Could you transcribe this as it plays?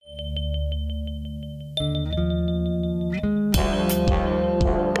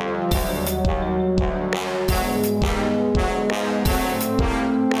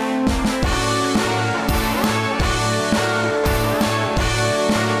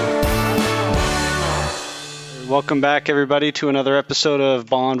Welcome back, everybody, to another episode of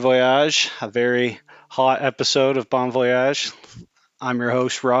Bon Voyage, a very hot episode of Bon Voyage. I'm your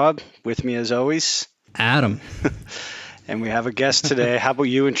host, Rob. With me, as always, Adam. And we have a guest today. How about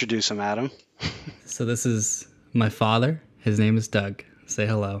you introduce him, Adam? So this is my father. His name is Doug. Say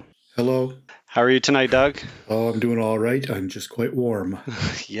hello. Hello. How are you tonight, Doug? Oh, I'm doing all right. I'm just quite warm.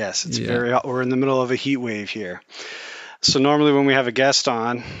 Yes, it's very hot. We're in the middle of a heat wave here. So normally when we have a guest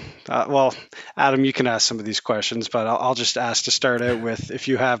on, Adam, you can ask some of these questions, but I'll just ask to start out with, if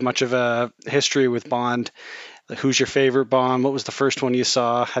you have much of a history with Bond, who's your favorite Bond? What was the first one you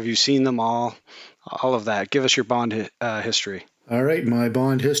saw? Have you seen them all? All of that. Give us your Bond history. All right, my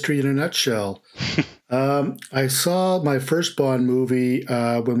Bond history in a nutshell. I saw my first Bond movie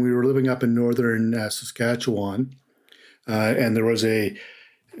when we were living up in northern Saskatchewan, and there was a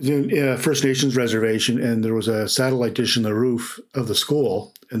First Nations reservation, and there was a satellite dish in the roof of the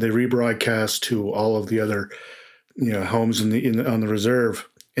school, and they rebroadcast to all of the other, homes on the reserve,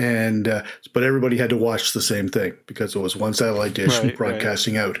 and but everybody had to watch the same thing because it was one satellite dish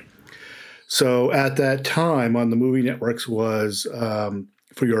broadcasting out. So at that time on the movie networks was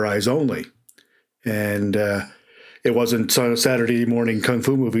For Your Eyes Only, and it wasn't Saturday morning kung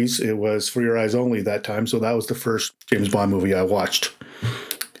fu movies. It was For Your Eyes Only that time. So that was the first James Bond movie I watched.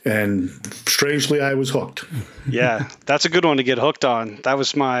 And strangely, I was hooked. Yeah, that's a good one to get hooked on. That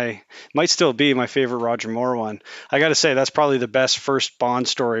was might still be my favorite Roger Moore one. I got to say, that's probably the best first Bond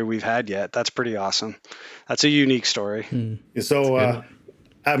story we've had yet. That's pretty awesome. That's a unique story. So,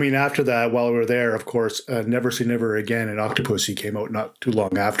 after that, while we were there, of course, Never Say Never Again and Octopussy came out not too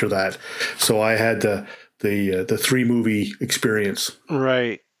long after that. So I had the 3-movie experience.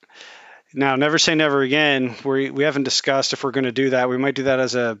 Right. Now, Never Say Never Again, we haven't discussed if we're going to do that. We might do that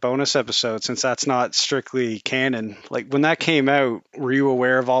as a bonus episode since that's not strictly canon. Like when that came out, were you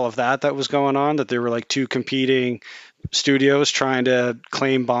aware of all of that was going on, that there were like two competing studios trying to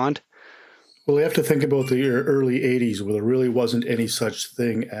claim Bond? Well, you have to think about the early 80s where there really wasn't any such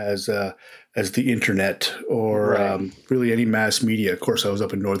thing as the internet or really any mass media. Of course, I was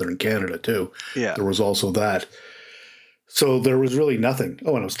up in northern Canada too. Yeah. There was also that. So there was really nothing.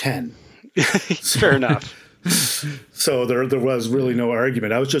 Oh, and I was 10. Fair enough. So there was really no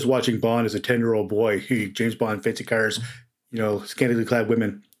argument. I was just watching Bond as a 10-year-old boy. James Bond, fancy cars, scantily clad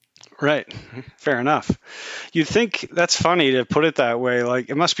women. Right. Fair enough. You'd think that's funny to put it that way. Like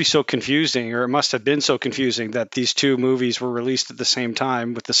it must be so confusing, or it must have been so confusing that these two movies were released at the same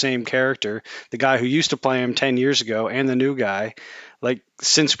time with the same character, the guy who used to play him 10 years ago and the new guy. Like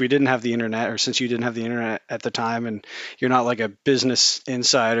since we didn't have the internet, or since you didn't have the internet at the time, and you're not like a business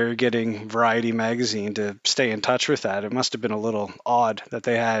insider getting Variety magazine to stay in touch with that, it must have been a little odd that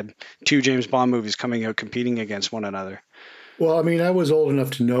they had two James Bond movies coming out competing against one another. Well, I was old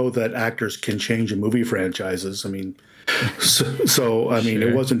enough to know that actors can change in movie franchises. Sure.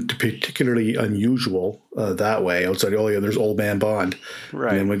 It wasn't particularly unusual that way. Outside, there's Old Man Bond.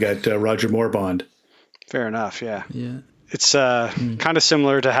 Right. And then we got Roger Moore Bond. Fair enough, yeah. Yeah. It's kind of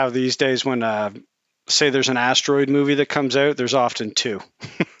similar to how these days when, say there's an asteroid movie that comes out, there's often two.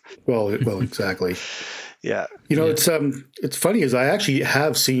 Well, exactly. Yeah. It's funny is I actually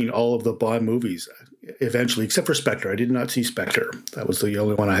have seen all of the Bond movies eventually, except for Spectre. I did not see Spectre. That was the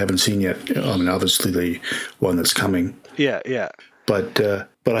only one I haven't seen yet. Obviously the one that's coming. Yeah. But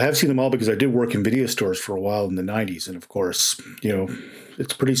I have seen them all because I did work in video stores for a while in the 90s. And of course,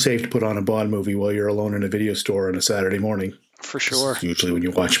 it's pretty safe to put on a Bond movie while you're alone in a video store on a Saturday morning. For sure. Usually when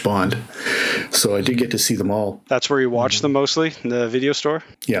you watch Bond. So I did get to see them all. That's where you watch them mostly, in the video store?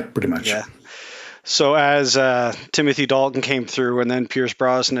 Yeah, pretty much. Yeah. So as Timothy Dalton came through and then Pierce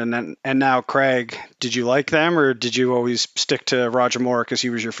Brosnan and now Craig, did you like them or did you always stick to Roger Moore because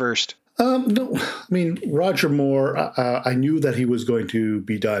he was your first? No, Roger Moore, I knew that he was going to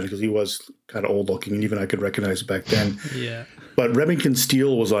be done because he was kind of old looking and even I could recognize it back then. Yeah. But Remington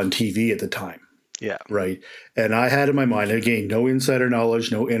Steele was on TV at the time. Yeah. Right. And I had in my mind, again, no insider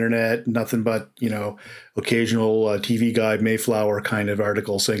knowledge, no internet, nothing but, occasional TV Guide Mayflower kind of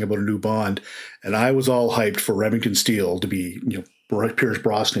article saying about a new Bond. And I was all hyped for Remington Steele to be, Pierce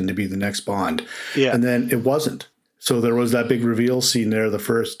Brosnan to be the next Bond. Yeah. And then it wasn't. So there was that big reveal scene there, the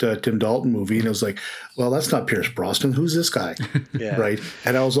first Tim Dalton movie. And it was like, well, that's not Pierce Brosnan. Who's this guy? Yeah. Right.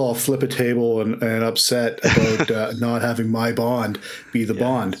 And I was all flip a table and upset about not having my Bond be the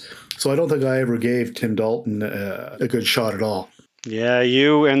Bond. So I don't think I ever gave Tim Dalton a good shot at all. Yeah,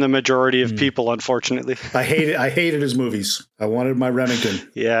 you and the majority of people, unfortunately. I hated his movies. I wanted my Remington.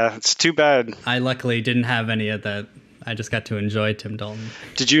 Yeah, it's too bad. I luckily didn't have any at that I just got to enjoy Tim Dalton.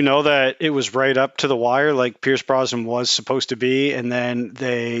 Did you know that it was right up to the wire, like Pierce Brosnan was supposed to be, and then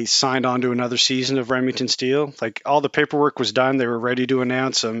they signed on to another season of Remington Steele? Like all the paperwork was done, they were ready to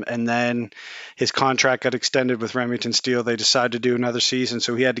announce him, and then his contract got extended with Remington Steele. They decided to do another season,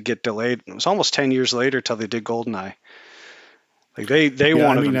 so he had to get delayed. It was almost 10 years later till they did Goldeneye. Like they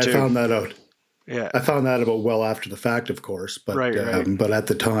wanted him I too. found that out. Yeah, I found that out well after the fact, of course, but right. But at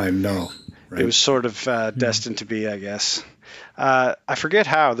the time, no. Right? It was sort of destined to be, I guess. I forget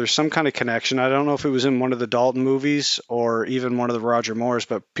how. There's some kind of connection. I don't know if it was in one of the Dalton movies or even one of the Roger Moores,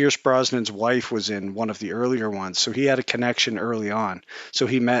 but Pierce Brosnan's wife was in one of the earlier ones, so he had a connection early on. So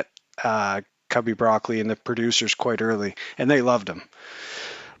he met Cubby Broccoli and the producers quite early, and they loved him.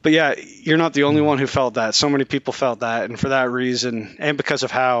 But yeah, you're not the only one who felt that. So many people felt that, and for that reason, and because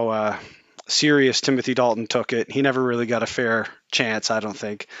of how serious Timothy Dalton took it, he never really got a fair chance, I don't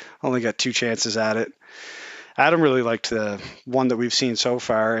think. Only got 2 chances at it. Adam really liked the one that we've seen so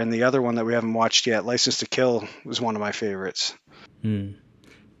far, and the other one that we haven't watched yet, License to Kill, was one of my favorites.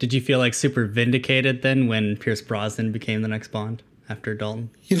 Did you feel like super vindicated then when Pierce Brosnan became the next Bond after Dalton?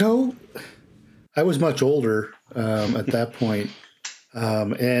 You know, I was much older at that point,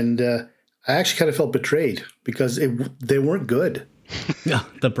 and I actually kind of felt betrayed because they weren't good.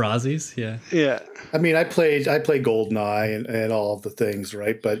 The Brazies, yeah. Yeah. I mean, I played GoldenEye and all of the things,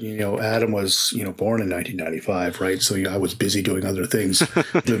 right? But, Adam was, born in 1995, right? So I was busy doing other things,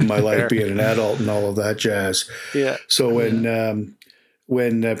 living my life, being an adult and all of that jazz. Yeah. So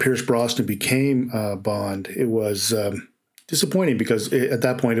when Pierce Brosnan became Bond, it was disappointing because at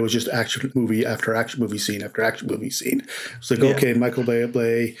that point it was just action movie after action movie scene after action movie scene. It's like, okay, Michael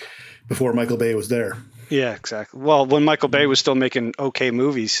Bay before Michael Bay was there. Yeah, exactly. Well, when Michael Bay was still making okay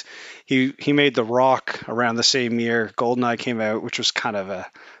movies, he made The Rock around the same year Goldeneye came out, which was kind of a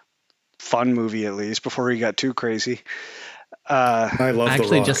fun movie at least before he got too crazy. I love The Rock. I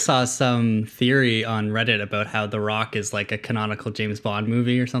actually just saw some theory on Reddit about how The Rock is like a canonical James Bond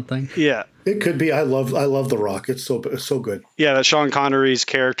movie or something. Yeah. It could be. I love The Rock. It's so good. Yeah, that Sean Connery's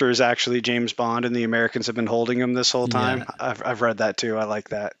character is actually James Bond, and the Americans have been holding him this whole time. Yeah. I've read that too. I like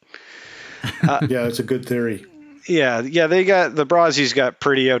that. Yeah, it's a good theory. Yeah. The Brazies got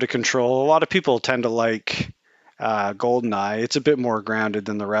pretty out of control. A lot of people tend to like Goldeneye. It's a bit more grounded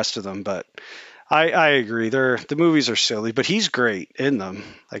than the rest of them, but I agree. The movies are silly, but he's great in them.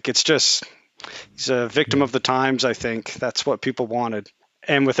 Like it's just he's a victim of the times. I think that's what people wanted,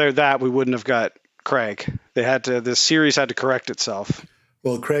 and without that, we wouldn't have got Craig. The series had to correct itself.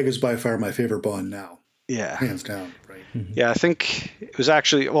 Well, Craig is by far my favorite Bond now. Yeah, hands down. Right. Yeah, I think it was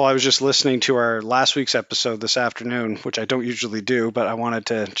actually, I was just listening to our last week's episode this afternoon, which I don't usually do, but I wanted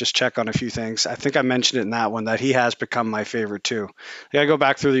to just check on a few things. I think I mentioned it in that one that he has become my favorite too. I go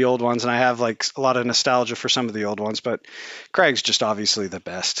back through the old ones and I have like a lot of nostalgia for some of the old ones, but Craig's just obviously the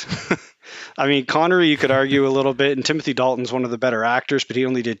best. I mean, Connery, you could argue a little bit, and Timothy Dalton's one of the better actors, but he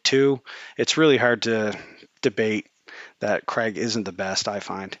only did 2. It's really hard to debate that Craig isn't the best, I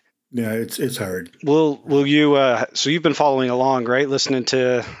find. Yeah, it's hard. Will you? So you've been following along, right? Listening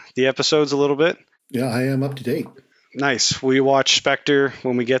to the episodes a little bit. Yeah, I am up to date. Nice. Will you watch Spectre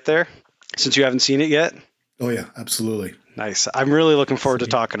when we get there, since you haven't seen it yet? Oh yeah, absolutely. Nice. I'm really looking forward to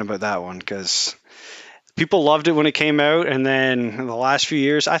talking about that one because people loved it when it came out, and then in the last few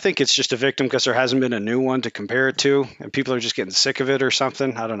years, I think it's just a victim because there hasn't been a new one to compare it to, and people are just getting sick of it or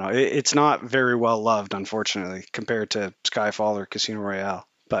something. I don't know. It's not very well loved, unfortunately, compared to Skyfall or Casino Royale.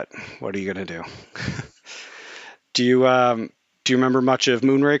 But what are you going to do? Do you remember much of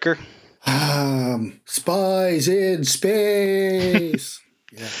Moonraker? Spies in space.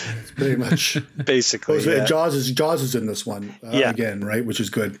 Yeah, it's pretty much basically. Yeah. Jaws is in this one again, right? Which is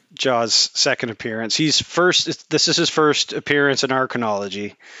good. Jaws' second appearance. This is his first appearance in our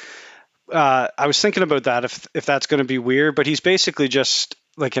chronology. I was thinking about that if that's going to be weird, but he's basically just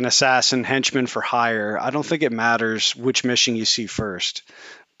like an assassin henchman for hire. I don't think it matters which mission you see first.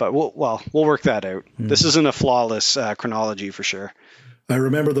 But we'll work that out. This isn't a flawless chronology for sure. I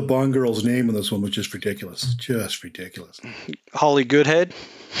remember the Bond girl's name in this one was just ridiculous. Just ridiculous. Holly Goodhead?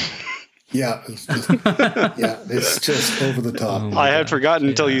 Yeah. It's just over the top. I had forgotten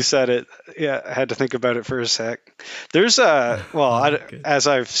until you said it. Yeah, I had to think about it for a sec. There's as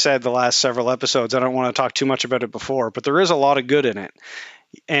I've said the last several episodes, I don't want to talk too much about it before, but there is a lot of good in it.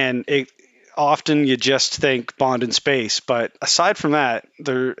 And often you just think Bond in space, but aside from that,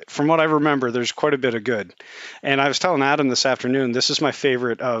 from what I remember, there's quite a bit of good. And I was telling Adam this afternoon, this is my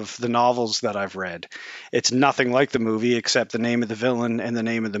favorite of the novels that I've read. It's nothing like the movie except the name of the villain and the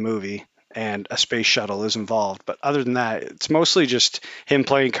name of the movie. and a space shuttle is involved. But other than that, it's mostly just him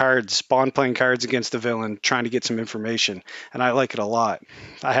playing cards, Bond playing cards against the villain, trying to get some information. And I like it a lot.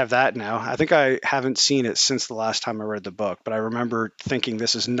 I have that now. I think I haven't seen it since the last time I read the book, but I remember thinking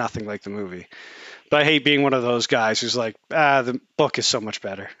this is nothing like the movie. But I hate being one of those guys who's like, the book is so much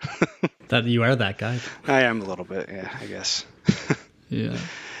better. That you are that guy. I am a little bit, yeah, I guess. Yeah.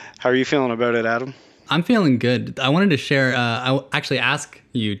 How are you feeling about it, Adam? I'm feeling good. I wanted to share, I actually ask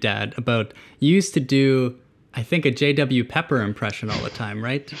you, Dad, about, you used to do, I think, a J.W. Pepper impression all the time,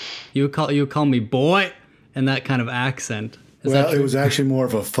 right? You would call me boy, and that kind of accent. Well, it was actually more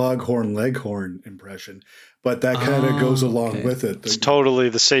of a Foghorn Leghorn impression, but that kind of goes along with it. It's totally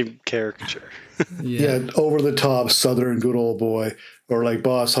the same caricature. Yeah, over the top Southern good old boy, or like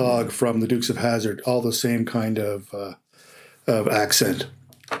Boss Hogg from the Dukes of Hazzard, all the same kind of accent.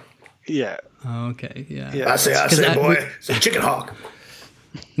 Yeah. Okay, yeah. I say, boy, say chicken hawk.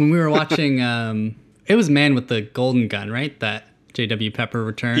 When we were watching, it was Man with the Golden Gun, right? That J.W. Pepper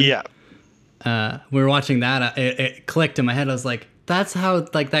return. Yeah. We were watching that. It clicked in my head. I was like, that's how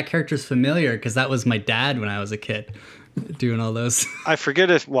like that character's familiar, because that was my dad when I was a kid, doing all those. I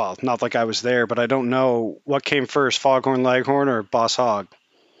forget if, well, not like I was there, but I don't know what came first, Foghorn Leghorn or Boss Hogg.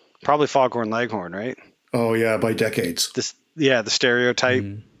 Probably Foghorn Leghorn, right? Oh yeah, by decades. The stereotype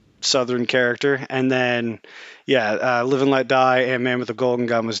Southern character, and then Live and Let Die and Man with the Golden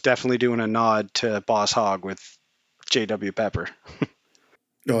Gun was definitely doing a nod to Boss Hogg with J.W. Pepper.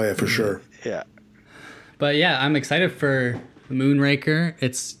 Oh yeah, for sure. Yeah. But yeah, I'm excited for Moonraker.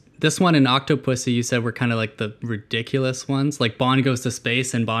 It's this one and Octopussy, you said, were kind of like the ridiculous ones. Like Bond goes to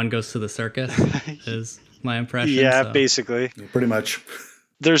space and Bond goes to the circus is my impression. Yeah, so. basically. Yeah, pretty much.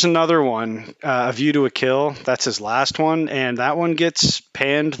 There's another one, A View to a Kill. That's his last one, and that one gets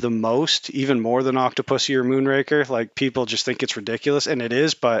panned the most, even more than Octopussy or Moonraker. Like, people just think it's ridiculous, and it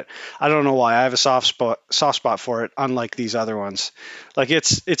is, but I don't know why. I have a soft spot for it, unlike these other ones. Like,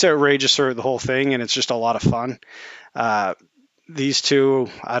 it's outrageous throughout the whole thing, and it's just a lot of fun. These two,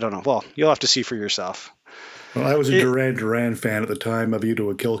 I don't know. Well, you'll have to see for yourself. Well, I was a Duran Duran fan at the time A View to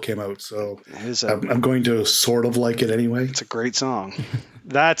a Kill came out, so I'm going to sort of like it anyway. It's a great song.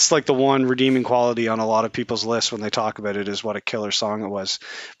 That's like the one redeeming quality on a lot of people's lists when they talk about it, is what a killer song it was.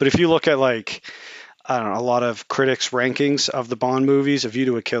 But if you look at, like, I don't know, a lot of critics' rankings of the Bond movies, A View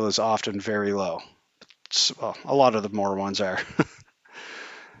to a Kill is often very low. Well, a lot of the more ones are,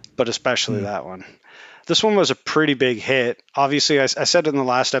 but especially that one. This one was a pretty big hit. Obviously, I said in the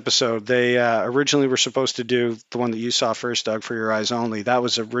last episode, they originally were supposed to do the one that you saw first, Doug, For Your Eyes Only. That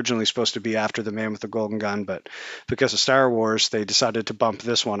was originally supposed to be after The Man with the Golden Gun, but because of Star Wars, they decided to bump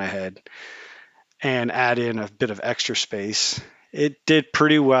this one ahead and add in a bit of extra space. It did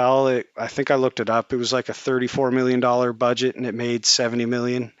pretty well. I think I looked it up. It was like a $34 million budget, and it made $70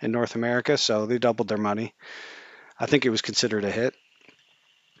 million in North America, so they doubled their money. I think it was considered a hit.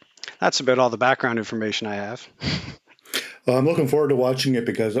 That's about all the background information I have. Well, I'm looking forward to watching it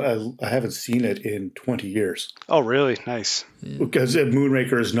because I haven't seen it in 20 years. Oh, really? Nice. Because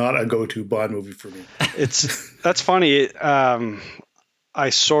Moonraker is not a go-to Bond movie for me. That's funny. I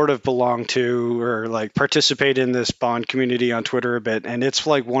sort of belong to, or like participate in, this Bond community on Twitter a bit, and it's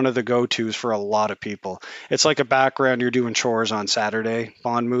like one of the go-tos for a lot of people. It's like a background, you're doing chores on Saturday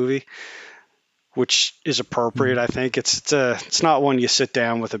Bond movie, which is appropriate, I think. It's not one you sit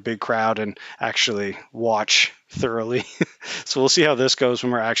down with a big crowd and actually watch thoroughly. So we'll see how this goes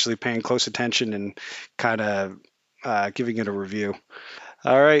when we're actually paying close attention and kind of giving it a review.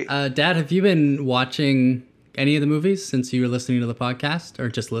 All right. Dad, have you been watching any of the movies since you were listening to the podcast, or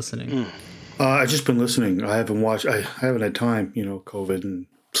just listening? I've just been listening. I haven't had time, COVID and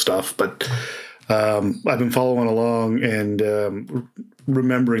stuff, but I've been following along and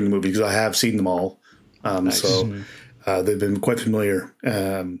remembering the movies because I have seen them all. Nice. So they've been quite familiar.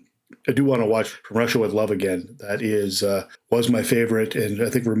 I do want to watch From Russia with Love again. That was my favorite, and I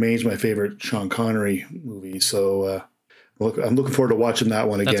think remains my favorite Sean Connery movie. So I'm looking forward to watching that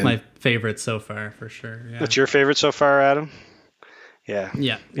one again. That's my favorite so far, for sure. Yeah. That's your favorite so far, Adam?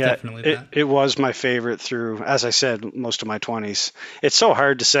 Yeah, definitely. It was my favorite through, as I said, most of my 20s. It's so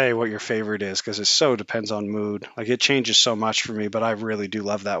hard to say what your favorite is because it so depends on mood. Like, it changes so much for me, but I really do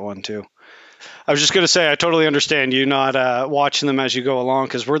love that one too. I was just going to say, I totally understand you not watching them as you go along,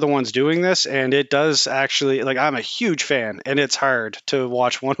 because we're the ones doing this, and it does actually, like, I'm a huge fan, and it's hard to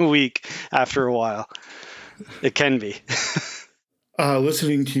watch one a week after a while. It can be.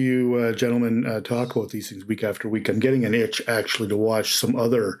 Listening to you gentlemen talk about these things week after week, I'm getting an itch actually to watch some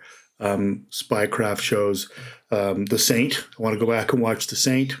other spycraft shows. The Saint. I want to go back and watch The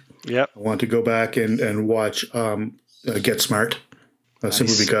Saint. Yep. I want to go back and watch Get Smart.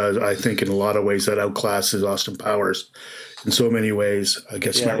 simply because I think in a lot of ways that outclasses Austin Powers. In so many ways,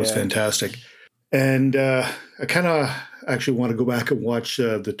 Get Smart was fantastic. And I kind of actually want to go back and watch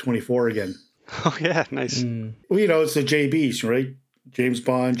the 24 again. Oh, yeah, nice. Well, it's the JBs, right? James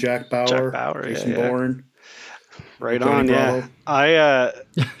Bond, Jack Bauer, Jason Bourne. Right on, Bravo.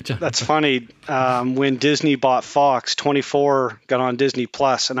 That's funny. When Disney bought Fox, 24 got on Disney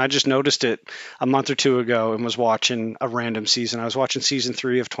Plus, and I just noticed it a month or two ago and was watching a random season. I was watching season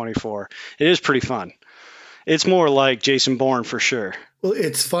 3 of 24. It is pretty fun. It's more like Jason Bourne for sure. Well,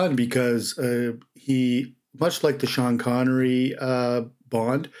 it's fun because he, much like the Sean Connery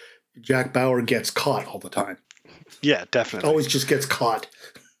Bond, Jack Bauer gets caught all the time. Yeah, definitely. Always just gets caught.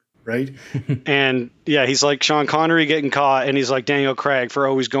 Right? And yeah, he's like Sean Connery getting caught, and he's like Daniel Craig for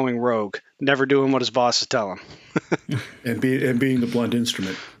always going rogue, never doing what his bosses tell him. and being the blunt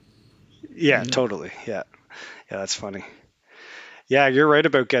instrument. Yeah, totally. Yeah, that's funny. Yeah, you're right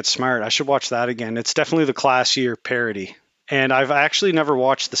about Get Smart. I should watch that again. It's definitely the classier parody. And I've actually never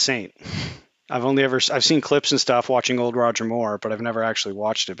watched The Saint. I've seen clips and stuff watching old Roger Moore, but I've never actually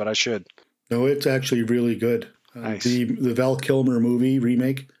watched it, but I should. No, it's actually really good. Nice. The Val Kilmer movie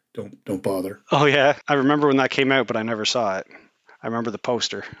remake, don't bother. Oh yeah, I remember when that came out, but I never saw it. I remember the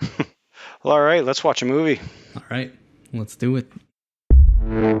poster. Well, all right, let's watch a movie. All right, let's do it.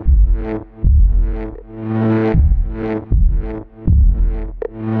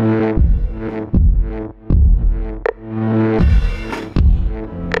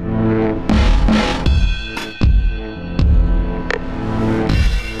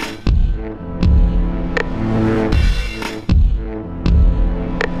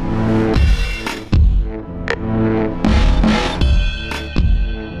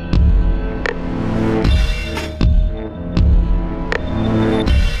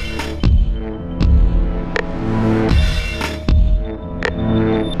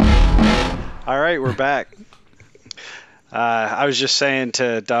 We're back. I was just saying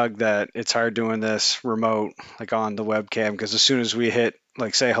to Doug that it's hard doing this remote, like on the webcam, because as soon as we hit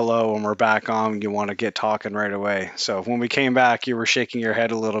like say hello and we're back on, you want to get talking right away. So when we came back, you were shaking your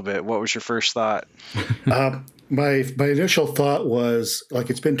head a little bit. What was your first thought? My initial thought was, like,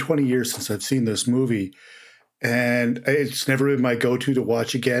 it's been 20 years since I've seen this movie, and it's never been my go-to to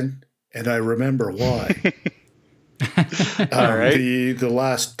watch again, and I remember why. All right. The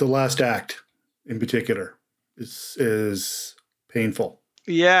last act in particular is painful.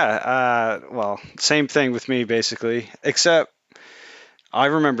 Yeah. Well, same thing with me basically, except I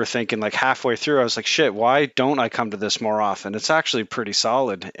remember thinking like halfway through, I was like, shit, why don't I come to this more often? It's actually pretty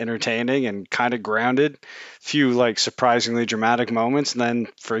solid, entertaining, and kind of grounded. Few like surprisingly dramatic moments, and then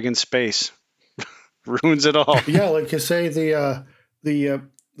friggin' space ruins it all. Yeah, like you say, the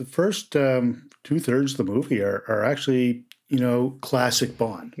first 2/3 of the movie are actually, classic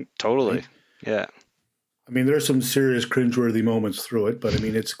Bond. Totally. Right? Yeah. I mean, there's some serious cringeworthy moments through it, but I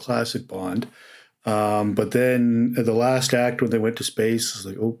mean, it's classic Bond. But then the last act when they went to space is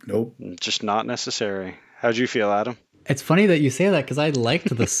like, oh, nope. Just not necessary. How'd you feel, Adam? It's funny that you say that because I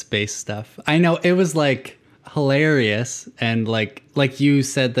liked the space stuff. I know it was like hilarious, and like you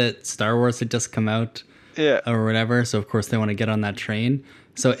said that Star Wars had just come out, or whatever. So of course they want to get on that train.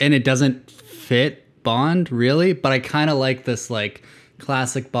 So, and it doesn't fit Bond really, but I kind of like this like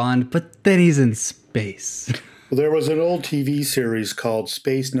classic Bond, but then he's in space. Well, there was an old TV series called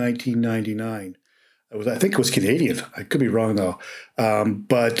Space 1999. I think it was Canadian. I could be wrong though.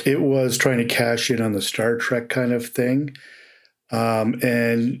 But it was trying to cash in on the Star Trek kind of thing.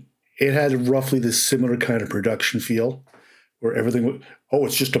 And it had roughly this similar kind of production feel where everything was,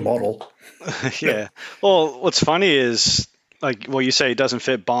 it's just a model. Yeah. Well, what's funny is, like, well, you say it doesn't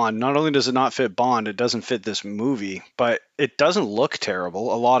fit Bond. Not only does it not fit Bond, it doesn't fit this movie, but it doesn't look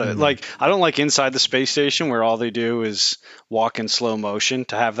terrible. A lot of it, like, I don't like Inside the Space Station where all they do is walk in slow motion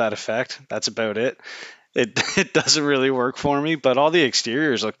to have that effect. That's about it. It doesn't really work for me, but all the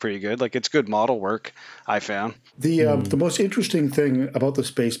exteriors look pretty good. Like, it's good model work, I found. The most interesting thing about the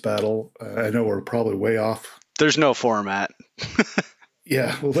space battle, I know we're probably way off. There's no format.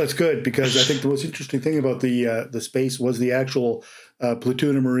 Yeah, well, that's good, because I think the most interesting thing about the space was the actual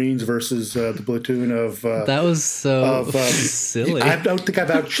platoon of Marines versus the platoon of that was so silly. I don't think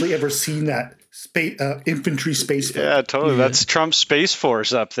I've actually ever seen that infantry space fight. Yeah, totally. Yeah. That's Trump's Space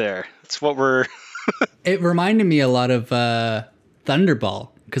Force up there. That's what we're. It reminded me a lot of Thunderball,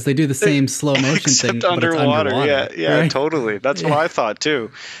 because they do the same slow motion thing, but underwater. It's underwater. Yeah, right? Totally. That's what I thought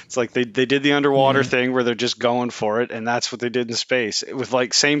too. It's like they did the underwater thing where they're just going for it, and that's what they did in space. It was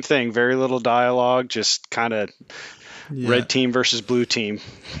like same thing, very little dialogue, just kind of red team versus blue team.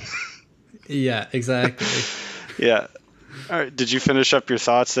 Yeah, exactly. Yeah. All right. Did you finish up your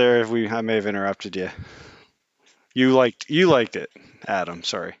thoughts there? I may have interrupted you. You liked it, Adam.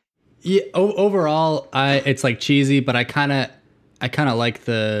 Sorry. Yeah, overall, it's like cheesy, but I kind of like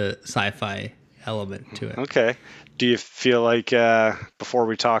the sci-fi element to it. Okay. Do you feel like before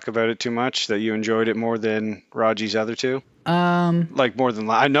we talk about it too much that you enjoyed it more than Raji's other two? Like more than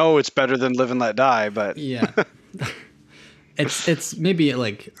I know it's better than Live and Let Die, but Yeah. It's maybe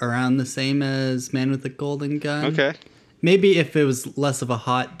like around the same as Man with the Golden Gun. Okay. Maybe if it was less of a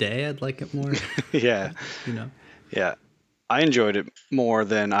hot day, I'd like it more. Yeah. You know. Yeah. I enjoyed it more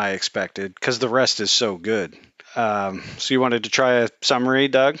than I expected because the rest is so good. So you wanted to try a summary,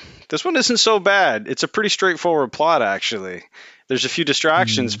 Doug? This one isn't so bad. It's a pretty straightforward plot, actually. There's a few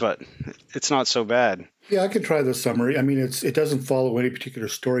distractions, but it's not so bad. Yeah, I could try the summary. I mean, it doesn't follow any particular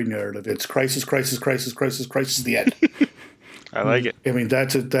story narrative. It's crisis, crisis, crisis, crisis, crisis, the end. I like it. I mean,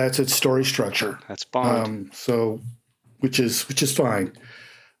 that's its story structure. That's Bond. So, which is fine.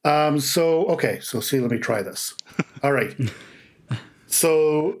 So see, let me try this. All right.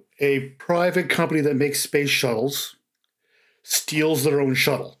 So a private company that makes space shuttles steals their own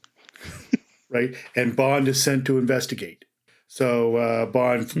shuttle, right? And Bond is sent to investigate. So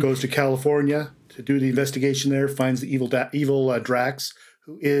Bond goes to California to do the investigation there, finds the evil Drax,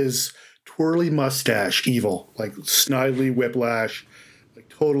 who is twirly mustache evil, like Snidely Whiplash, like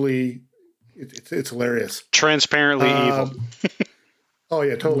totally, it's hilarious. Transparently evil. Oh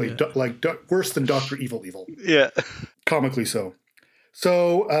yeah, totally. Yeah. Worse than Dr. Evil. Yeah. Comically so.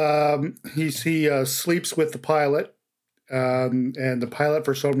 So he sleeps with the pilot, and the pilot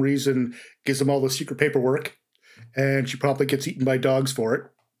for some reason gives him all the secret paperwork, and she probably gets eaten by dogs for it.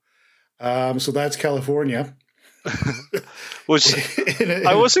 So that's California.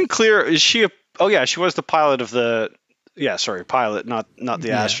 I wasn't clear. Is she she was the pilot of the pilot, not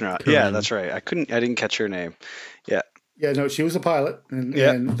the astronaut. Corinne. Yeah, that's right. I didn't catch her name. Yeah. Yeah, no, she was a pilot,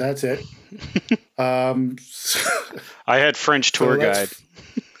 and that's it. I had French tour guide.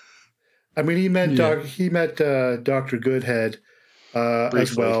 I mean, he met Dr. Goodhead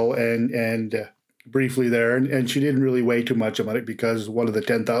as well, and briefly there, and she didn't really weigh too much about it because one of the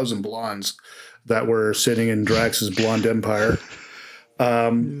 10,000 blondes that were sitting in Drax's blonde empire.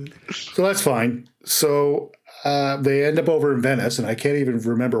 So that's fine. So they end up over in Venice, and I can't even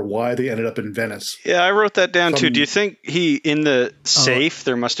remember why they ended up in Venice. Yeah, I wrote that down too. Do you think in the safe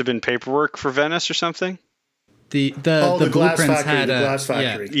there must have been paperwork for Venice or something? The glass blueprints factory, had the glass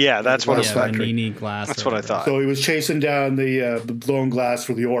factory. Yeah, that's what Panini glass. That's what I thought. So he was chasing down the blown glass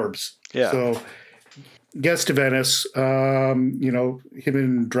for the orbs. Yeah. So gets to Venice. Him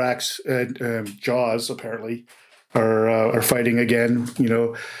and Drax and Jaws apparently are fighting again.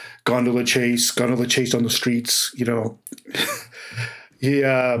 Gondola chase on the streets.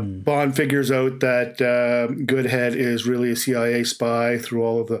 Bond figures out that Goodhead is really a CIA spy through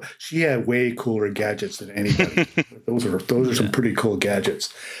all of the. She had way cooler gadgets than anybody. Those are some pretty cool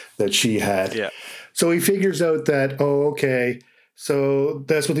gadgets that she had. Yeah. So he figures out that so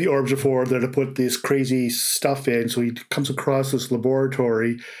that's what the orbs are for. They're to put this crazy stuff in. So he comes across this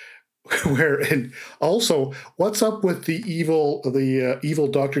laboratory and also what's up with the evil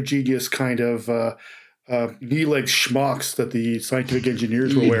Dr. Genius kind of knee-leg schmucks that the scientific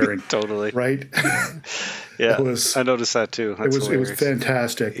engineers were wearing. Totally. Right? Yeah. I noticed that too. It was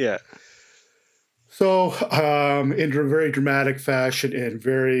fantastic. Yeah. So in a very dramatic fashion and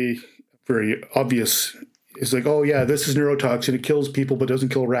very, very obvious, it's like, oh yeah, this is neurotoxin. It kills people but doesn't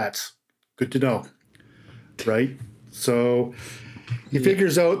kill rats. Good to know. Right? So he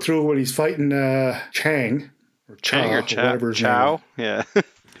figures out through when he's fighting Chang or whatever his Chow. name. Yeah.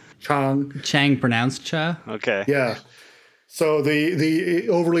 Chang pronounced Cha. Okay. Yeah. So the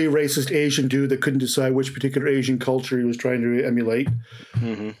overly racist Asian dude that couldn't decide which particular Asian culture he was trying to emulate.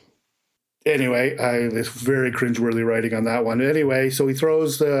 Mm-hmm. Anyway, it's very cringeworthy writing on that one. Anyway, so he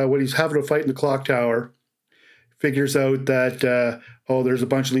throws when he's having a fight in the clock tower, figures out that there's a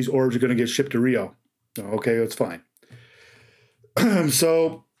bunch of these orbs are going to get shipped to Rio. Okay, that's fine.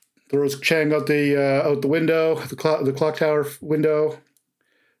 So throws Chang out the window, the clock tower window.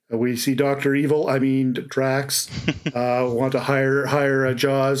 We see Dr. Evil, Drax, want to hire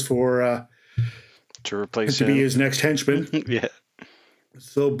Jaws to replace him. To be his next henchman. Yeah.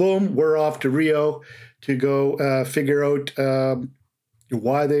 So boom, we're off to Rio to go figure out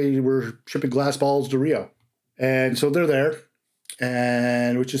why they were shipping glass balls to Rio. And so they're there,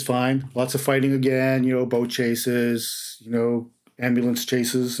 and which is fine. Lots of fighting again, boat chases, ambulance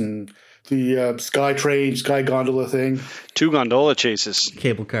chases, and the sky gondola thing. 2 gondola chases.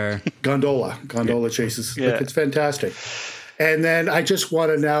 Cable car. Gondola chases. Yeah. It's fantastic. And then I just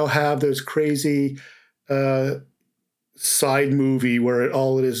want to now have those crazy side movie where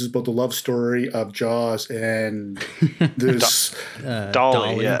all it is about the love story of Jaws and this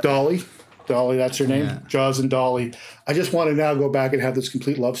Dolly. Yeah. Dolly, that's her name. Yeah. Jaws and Dolly. I just want to now go back and have this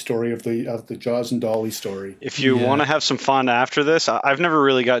complete love story of the Jaws and Dolly story. If you want to have some fun after this, I've never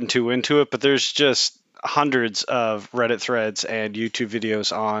really gotten too into it, but there's just hundreds of Reddit threads and YouTube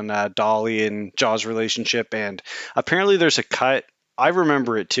videos on Dolly and Jaws' relationship, and apparently there's a cut. I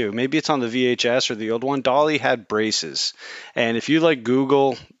remember it too. Maybe it's on the VHS or the old one. Dolly had braces, and if you like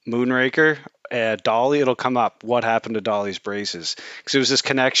Google Moonraker, Dolly, it'll come up what happened to Dolly's braces, because it was this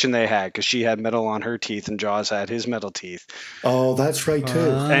connection they had, because she had metal on her teeth and Jaws had his metal teeth. Oh, that's right too.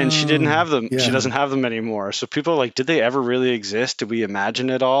 And she didn't have them. Yeah. She doesn't have them anymore. So people are like, did they ever really exist? Did we imagine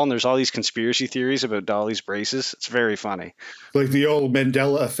it all? And there's all these conspiracy theories about Dolly's braces. It's very funny. Like the old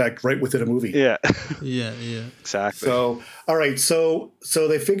Mandela effect right within a movie. Yeah. Yeah. Exactly. So, all right. So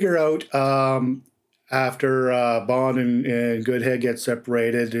they figure out after Bond and Goodhead get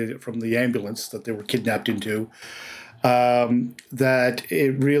separated from the ambulance that they were kidnapped into, that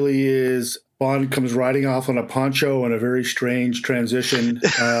it really is Bond comes riding off on a poncho on a very strange transition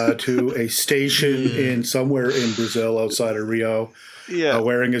to a station in somewhere in Brazil outside of Rio,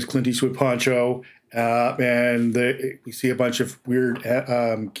 wearing his Clint Eastwood poncho. And we see a bunch of weird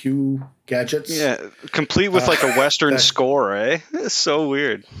Q gadgets. Yeah, complete with like a Western score, eh? It's so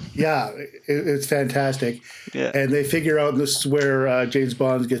weird. Yeah, it's fantastic. Yeah. And they figure out this is where James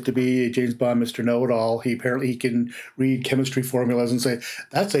Bond gets to be James Bond, Mr. Know-It-All. He can read chemistry formulas and say,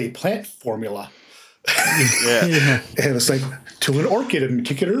 that's a plant formula. Yeah. And it's like, to an orchid in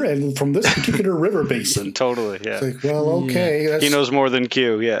particular, and from this particular river basin. Totally, yeah. It's like, well, okay. He knows more than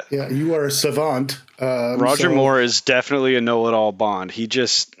Q, yeah. Yeah, you are a savant. Roger Moore is definitely a know-it-all Bond. He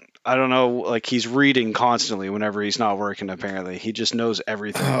just, I don't know, like he's reading constantly whenever he's not working, apparently. He just knows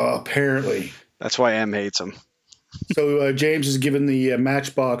everything. Oh, apparently. That's why M hates him. So James is given the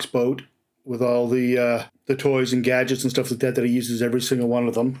Matchbox boat with all the toys and gadgets and stuff like that he uses every single one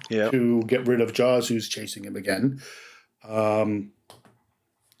of them to get rid of Jaws, who's chasing him again.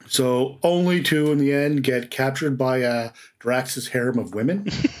 So only to, in the end, get captured by Drax's harem of women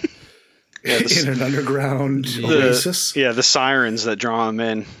in an underground oasis. The sirens that draw him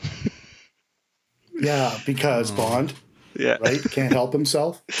in. Yeah, because Bond, right, can't help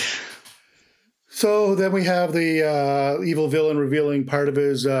himself. So then we have the evil villain revealing part of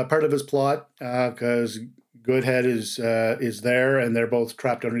his plot, because Goodhead is there, and they're both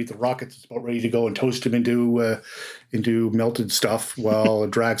trapped underneath the rockets. It's about ready to go and toast him into melted stuff, while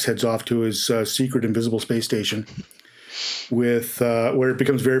Drax heads off to his secret invisible space station, with where it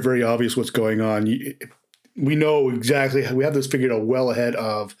becomes very, very obvious what's going on. We know exactly. We have this figured out well ahead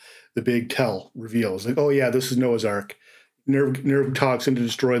of the big tell reveals. Like, oh yeah, this is Noah's Ark. Nerve talks him to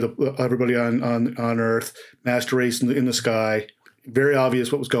destroy everybody on Earth. Master race in the sky. Very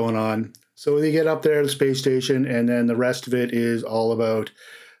obvious what was going on. So they get up there to the space station, and then the rest of it is all about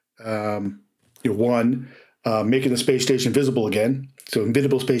making the space station visible again. So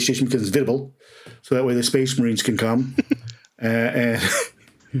invisible space station becomes visible, so that way the Space Marines can come and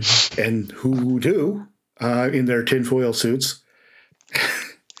who do in their tinfoil suits.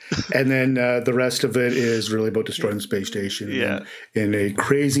 And then the rest of it is really about destroying the space station. Yeah. In a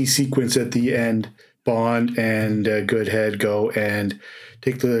crazy sequence at the end, Bond and Goodhead go and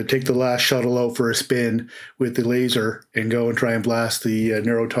take the last shuttle out for a spin with the laser and go and try and blast the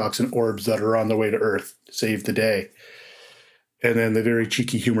neurotoxin orbs that are on their way to Earth to save the day. And then the very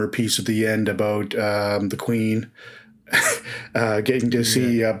cheeky humor piece at the end about the Queen getting to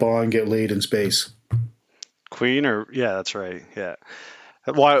see Bond get laid in space. Queen, that's right. Yeah.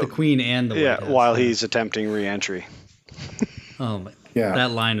 While the Queen and the White House, while he's attempting re-entry. Oh my! Yeah,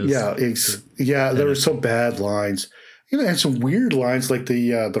 that line was there were some bad lines, and some weird lines like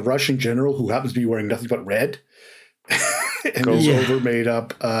the Russian general who happens to be wearing nothing but red, and his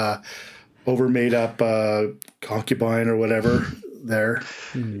overmade up concubine or whatever. There,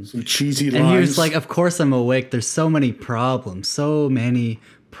 some cheesy lines. And he was like, "Of course I'm awake. There's so many problems.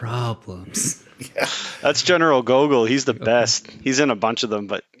 Yeah. That's General Gogol. He's the best. He's in a bunch of them,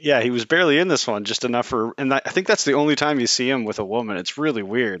 but he was barely in this one, just enough for. And I think that's the only time you see him with a woman. It's really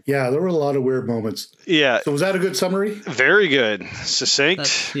weird. Yeah, there were a lot of weird moments. Yeah. So was that a good summary? Very good,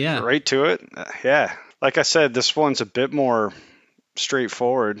 succinct. Right to it. Like I said, this one's a bit more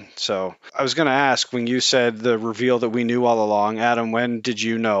straightforward. So I was going to ask, when you said the reveal that we knew all along, Adam, when did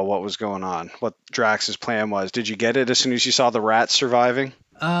you know what was going on? What Drax's plan was? Did you get it as soon as you saw the rats surviving?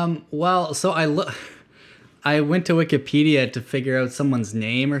 Well, so I went to Wikipedia to figure out someone's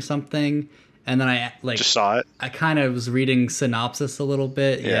name or something, and then I just saw it. I kind of was reading synopsis a little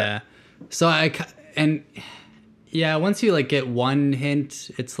bit. Yeah. So Yeah, once you like get one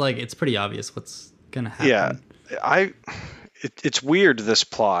hint, it's like it's pretty obvious what's gonna happen. Yeah, it's weird, this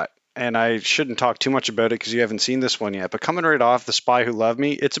plot, and I shouldn't talk too much about it because you haven't seen this one yet. But coming right off The Spy Who Loved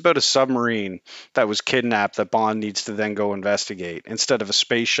Me, it's about a submarine that was kidnapped that Bond needs to then go investigate instead of a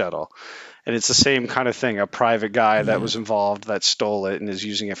space shuttle. And it's the same kind of thing, a private guy that was involved that stole it and is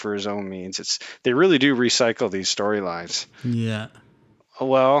using it for his own means. They really do recycle these storylines. Yeah.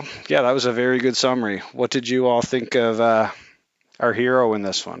 Well, yeah, that was a very good summary. What did you all think of our hero in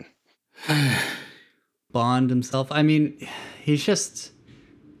this one? Bond himself. I mean,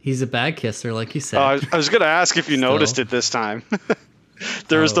 he's a bag kisser, like you said. I was going to ask if you noticed it this time.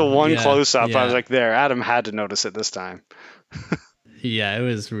 There was the one close-up. yeah. I was like, there, Adam had to notice it this time. Yeah, it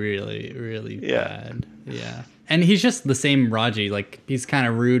was really, really bad. Yeah. And he's just the same Raji. Like, he's kind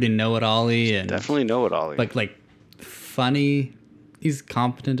of rude and know-it-all-y. And definitely know-it-all-y. Like funny. He's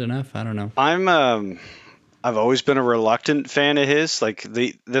competent enough. I don't know. I've always been a reluctant fan of his. Like,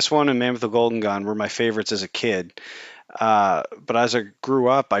 this one and Man with the Golden Gun were my favorites as a kid. But as I grew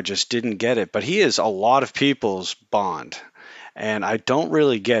up, I just didn't get it. But he is a lot of people's Bond. And I don't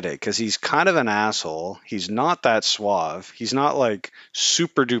really get it because he's kind of an asshole. He's not that suave. He's not like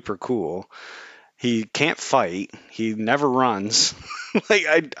super duper cool. He can't fight. He never runs.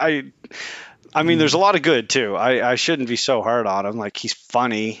 Like I mean, there's a lot of good too. I shouldn't be so hard on him. Like, he's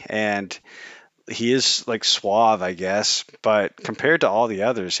funny and he is like suave, I guess. But compared to all the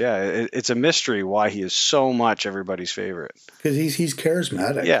others, it's a mystery why he is so much everybody's favorite. Because he's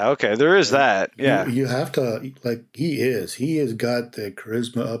charismatic. Yeah, okay, there is that. Yeah, you have to, like, he has got the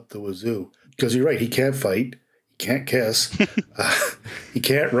charisma up the wazoo. Because you're right, he can't fight, he can't kiss, he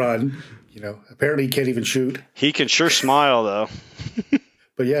can't run. Apparently he can't even shoot. He can sure smile though.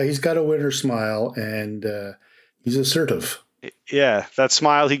 But yeah, he's got a winner smile, and he's assertive. Yeah, that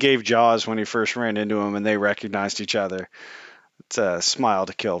smile he gave Jaws when he first ran into him and they recognized each other. It's a smile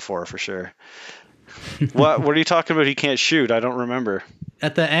to kill for sure. What are you talking about? He can't shoot. I don't remember.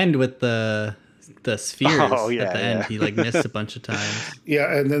 At the end with the spheres. Oh, yeah, at the end, he like missed a bunch of times.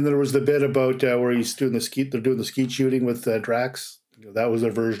 Yeah, and then there was the bit about where he's doing the skeet. They're doing the skeet shooting with Drax. That was their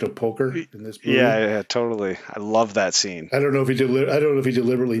version of poker in this movie. Yeah, totally. I love that scene. I don't know if he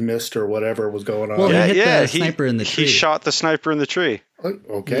deliberately missed or whatever was going on. Well, he hit the sniper in the tree. He shot the sniper in the tree.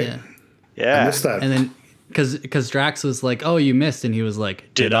 Okay. Yeah. I missed that. And then because Drax was like, "Oh, you missed," and he was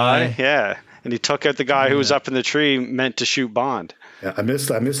like, "Did I?" Yeah. And he took out the guy who was up in the tree meant to shoot Bond. Yeah, I missed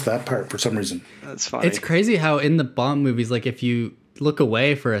that part for some reason. That's funny. It's crazy how in the Bond movies, like if you look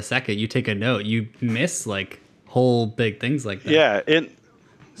away for a second, you take a note, you miss like whole big things like that. Yeah,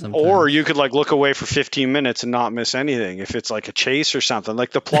 or you could like look away for 15 minutes and not miss anything if it's like a chase or something.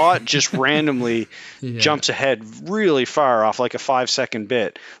 Like the plot just randomly jumps ahead really far off like a 5-second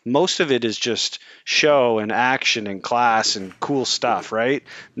bit. Most of it is just show and action and class and cool stuff, right?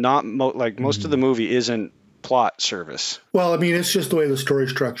 Not most of the movie isn't plot service. Well, I mean, it's just the way the story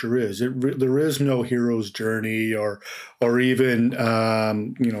structure is. There is no hero's journey or even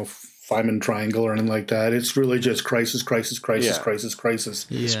Feynman triangle or anything like that. It's really just crisis. Yeah.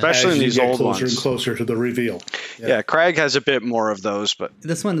 Especially in these old closer ones. and closer to the reveal. Yeah, Craig has a bit more of those, but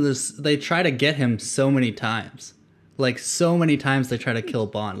this one they try to get him so many times. Like so many times they try to kill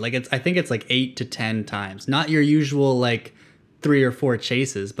Bond. Like I think it's like 8 to 10 times. Not your usual like 3 or 4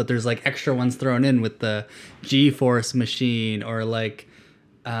 chases, but there's like extra ones thrown in with the G-force machine or like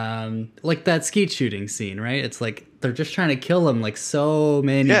that skeet shooting scene, right? It's like they're just trying to kill him like so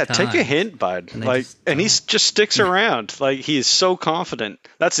many times. Yeah, take a hint, bud. And he just sticks around. Like, he is so confident.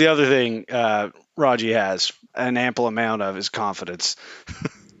 That's the other thing Raji has an ample amount of, is confidence.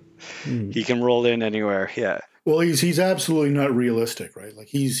 He can roll in anywhere. Yeah. Well, he's absolutely not realistic, right? Like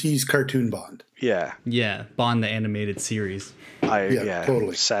he's cartoon Bond. Yeah. Yeah, Bond the animated series.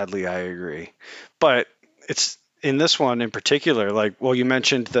 Totally. Sadly, I agree. But it's in this one in particular, like, well, you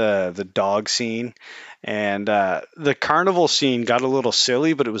mentioned the dog scene, and the carnival scene got a little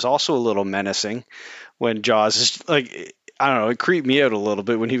silly, but it was also a little menacing when Jaws is like, I don't know, it creeped me out a little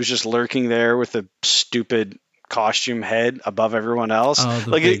bit when he was just lurking there with a stupid costume head above everyone else.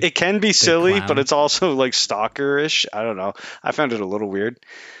 Like it can be silly, but it's also like stalkerish. I don't know. I found it a little weird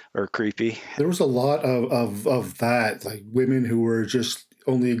or creepy. There was a lot of that, like women who were just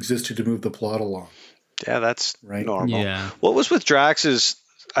only existed to move the plot along. Yeah, that's normal. Yeah. What was with Drax's,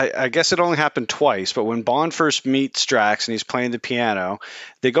 I guess it only happened twice, but when Bond first meets Drax and he's playing the piano,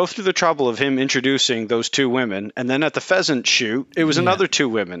 they go through the trouble of him introducing those 2 women, and then at the pheasant shoot, it was another 2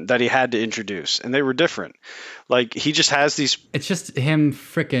 women that he had to introduce, and they were different. Like, he just has these... It's just him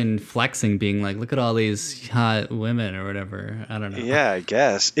frickin' flexing, being like, look at all these hot women or whatever. I don't know. Yeah, I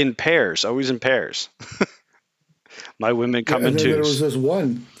guess. In pairs, always in pairs. My women come Yeah, in and then twos.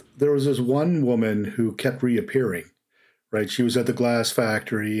 there was this one woman who kept reappearing, right? She was at the glass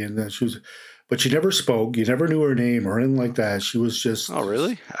factory, and then but she never spoke. You never knew her name or anything like that. She was just Oh,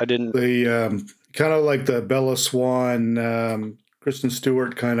 really? I didn't. the kind of like the Bella Swan, Kristen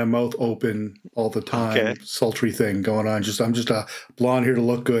Stewart kind of mouth open all the Okay. time, sultry thing going on. I'm just a blonde here to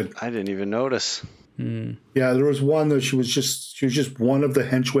look good. I didn't even notice. Yeah, there was one that she was just one of the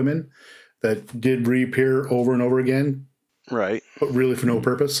henchwomen that did reappear over and over again, Right. but really for no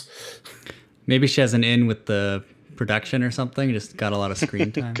purpose. Maybe she has an in with the production or something. Just got a lot of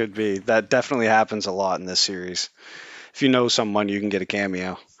screen time. Could be. That definitely happens a lot in this series. If you know someone, you can get a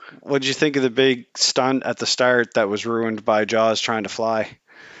cameo. What did you think of the big stunt at the start that was ruined by Jaws trying to fly?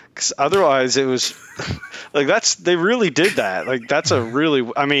 Because otherwise, it was like they really did that. Like that's a really.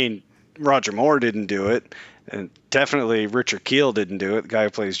 I mean, Roger Moore didn't do it, and definitely Richard Kiel didn't do it. The guy who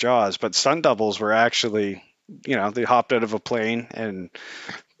plays Jaws, but stunt doubles were actually, they hopped out of a plane and.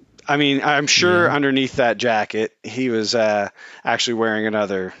 I mean, I'm sure underneath that jacket, he was actually wearing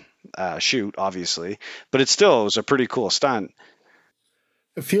another chute, obviously, but it still was a pretty cool stunt.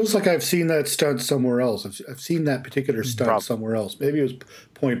 It feels like I've seen that stunt somewhere else. I've seen that particular stunt somewhere else. Maybe it was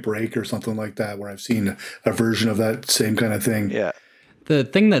Point Break or something like that, where I've seen a version of that same kind of thing. Yeah. The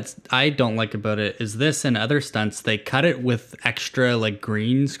thing that I don't like about it is this and other stunts, they cut it with extra like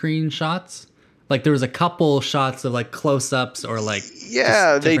green screen shots. Like there was a couple shots of like close-ups or like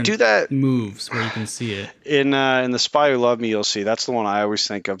they do that moves where you can see it. In The Spy Who Loved Me. You'll see that's the one I always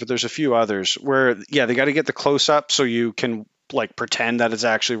think of, but there's a few others where they got to get the close-up so you can like pretend that it's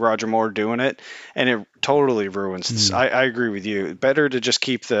actually Roger Moore doing it, and it totally ruins. I agree with you. Better to just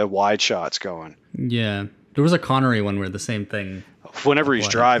keep the wide shots going. Yeah, there was a Connery one where the same thing. Whenever he's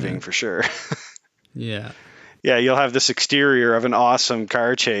driving, for sure. Yeah. Yeah, you'll have this exterior of an awesome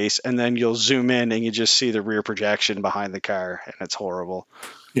car chase, and then you'll zoom in and you just see the rear projection behind the car, and it's horrible.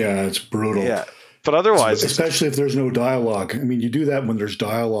 Yeah, it's brutal. Yeah, but otherwise... Especially if there's no dialogue. I mean, you do that when there's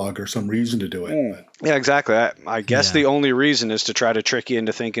dialogue or some reason to do it. Yeah, exactly. I guess the only reason is to try to trick you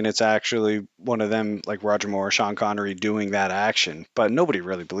into thinking it's actually one of them, like Roger Moore or Sean Connery, doing that action. But nobody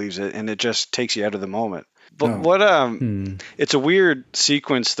really believes it, and it just takes you out of the moment. But it's a weird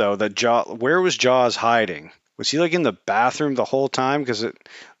sequence, though, that where was Jaws hiding? Was he like in the bathroom the whole time? Because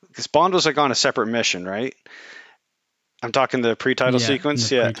Bond was like on a separate mission, right? I'm talking the pre-title sequence.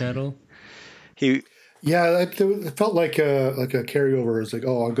 Pre-title. It felt like a carryover. It was like,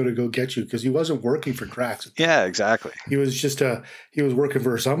 oh, I'm going to go get you, because he wasn't working for Drax. Yeah, exactly. He was just he was working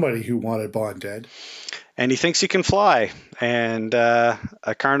for somebody who wanted Bond dead. And he thinks he can fly, and a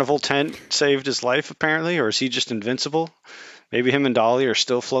carnival tent saved his life, apparently, or is he just invincible? Maybe him and Dolly are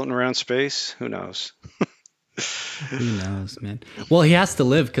still floating around space. Who knows? Who knows, man? Well, he has to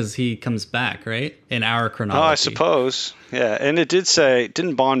live because he comes back, right? In our chronology. Oh, I suppose. Yeah, and it did say,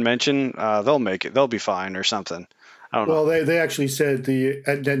 didn't Bond mention they'll make it, they'll be fine or something? I don't know. Well, they actually said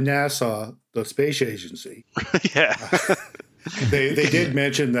at NASA, the space agency. Yeah. They did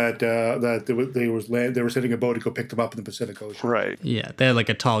mention that they were sending a boat to go pick them up in the Pacific Ocean. Right. Yeah, they had like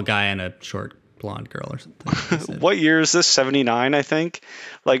a tall guy and a short blonde girl or something. What year is this? 79, I think.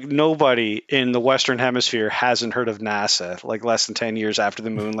 Like nobody in the Western Hemisphere hasn't heard of NASA. Like less than 10 years after the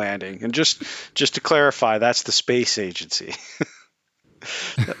moon landing. And just to clarify, that's the space agency.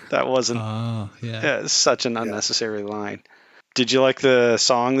 That wasn't. Oh, yeah. Yeah, it's such an unnecessary line. Did you like the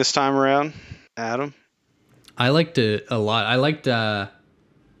song this time around, Adam? I liked it a lot. I liked,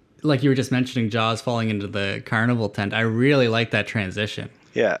 like you were just mentioning, Jaws falling into the carnival tent. I really liked that transition.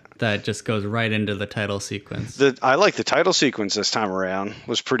 Yeah. That just goes right into the title sequence. I like the title sequence this time around.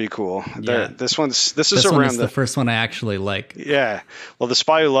 Was pretty cool. Yeah. This is around the first one I actually like. Yeah. Well, The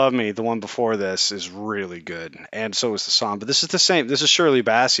Spy Who Loved Me, the one before this, is really good, and so is the song. But this is the same. This is Shirley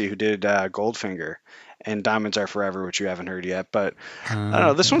Bassey who did Goldfinger and Diamonds Are Forever, which you haven't heard yet. But I don't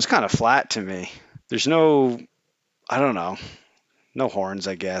know. This one's kind of flat to me. There's no, I don't know, no horns,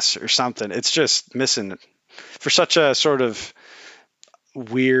 I guess, or something. It's just missing for such a sort of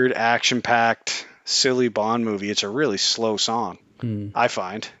weird, action-packed, silly Bond movie. It's a really slow song, I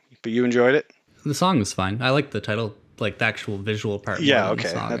find. But you enjoyed it? The song was fine. I like the title, like the actual visual part. Yeah,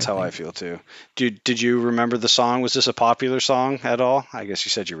 okay. That's how I feel too. Did you remember the song? Was this a popular song at all? I guess you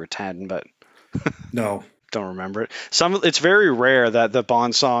said you were 10, but no, don't remember it. It's very rare that the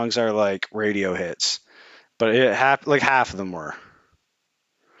Bond songs are like radio hits, but like half of them were.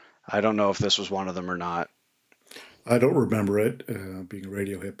 I don't know if this was one of them or not. I don't remember it being a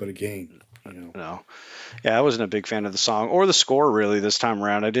radio hit, but again, No. Yeah, I wasn't a big fan of the song or the score really this time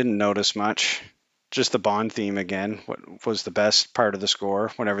around. I didn't notice much. Just the Bond theme again. What was the best part of the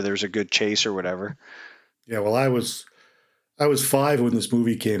score whenever there was a good chase or whatever? Yeah, well, I was 5 when this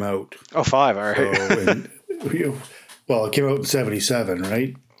movie came out. Oh, five. All So, right. and well, it came out in '77,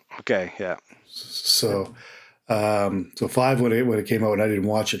 right? Okay. Yeah. So, so 5 when it came out, and I didn't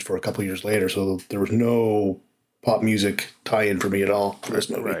watch it for a couple years later. So there was no pop music tie-in for me at all for this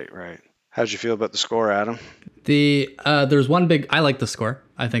movie. Right. Right. How'd you feel about the score, Adam? There's one big. I like the score.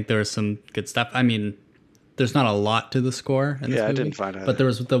 I think there was some good stuff. I mean, there's not a lot to the score in this Yeah, I movie, didn't find it. but there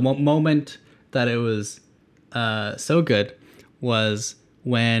was the moment that it was so good was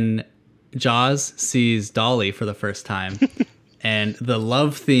when Jaws sees Dolly for the first time, and the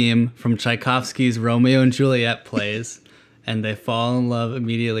love theme from Tchaikovsky's Romeo and Juliet plays, and they fall in love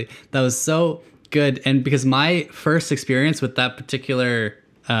immediately. That was so good, and because my first experience with that particular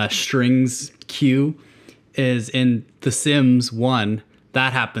strings cue is in The Sims 1.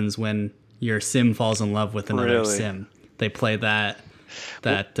 That happens when your sim falls in love with another Really? sim. They play that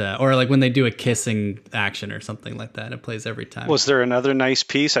or like when they do a kissing action or something like that. It plays every time. Was there another nice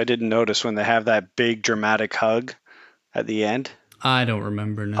piece I didn't notice when they have that big dramatic hug at the end I don't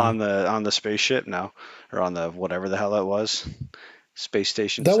remember now. on the spaceship? No, or on the whatever the hell that was, space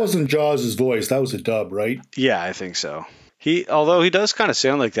station. That wasn't Jaws' voice. That was a dub, right? Yeah, I think so. Although he does kind of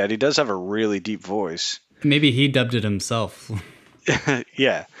sound like that, he does have a really deep voice. Maybe he dubbed it himself.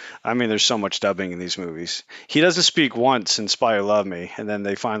 Yeah, I mean, there's so much dubbing in these movies. He doesn't speak once in Spy Who Loved Me, and then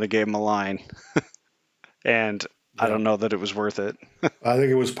they finally gave him a line, and I don't know that it was worth it. I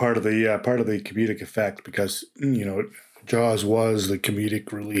think it was part of the comedic effect because Jaws was the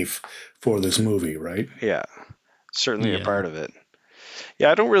comedic relief for this movie, right? Yeah, certainly a Yeah. part of it.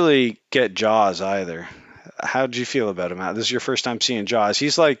 Yeah, I don't really get Jaws either. How did you feel about him, Matt? This is your first time seeing Jaws.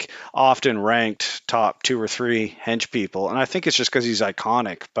 He's like often ranked top 2 or 3 hench people, and I think it's just because he's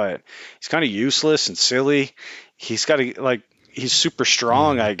iconic. But he's kind of useless and silly. He's got to like he's super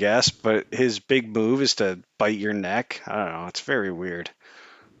strong, I guess, but his big move is to bite your neck. I don't know. It's very weird.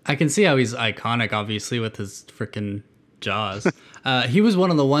 I can see how he's iconic, obviously, with his freaking Jaws. He was one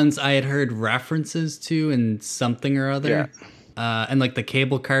of the ones I had heard references to in something or other. And like the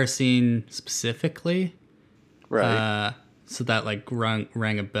cable car scene specifically. Right. So that like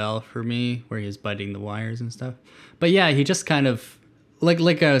rang a bell for me where he was biting the wires and stuff. But yeah, he just kind of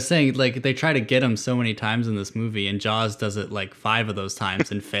like I was saying, like they try to get him so many times in this movie, and Jaws does it like 5 of those times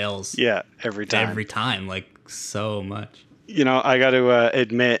and fails Yeah, every time. every time, like so much. I got to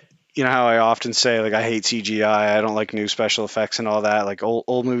admit, how I often say, like, I hate CGI. I don't like new special effects and all that. Like,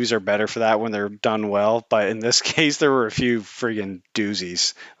 old movies are better for that when they're done well. But in this case, there were a few friggin'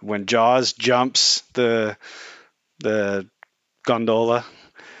 doozies. When Jaws jumps the gondola.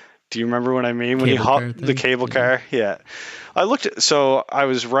 Do you remember what I mean? When he Cable car hopped the thing? cable car? Yeah. So I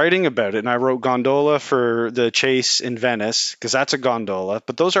was writing about it, and I wrote gondola for the chase in Venice, because that's a gondola.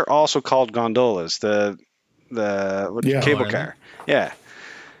 But those are also called gondolas. The Yeah. cable Oh, are car. Yeah.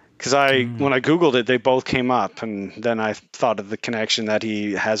 Because when I Googled it, they both came up, and then I thought of the connection that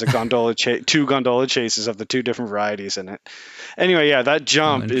he has a gondola, 2 gondola chases of the 2 different varieties in it. Anyway, yeah, that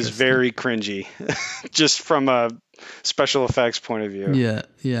jump is interesting. very cringy, just from a special effects point of view.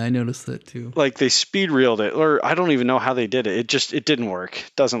 Yeah, I noticed that too. Like they speed reeled it, or I don't even know how they did it. It didn't work.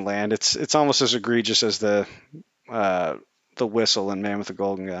 It doesn't land. It's almost as egregious as the whistle in Man with the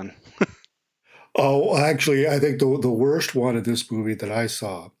Golden Gun. Oh, actually, I think the worst one in this movie that I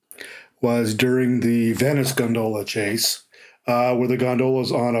saw was during the Venice gondola chase, where the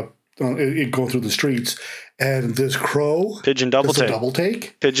gondola's it going through the streets, and this crow Pigeon double does a take. double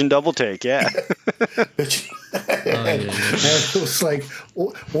take. Pigeon double take. Yeah. And it was like,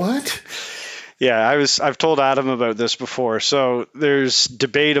 what? Yeah, I've told Adam about this before. So there's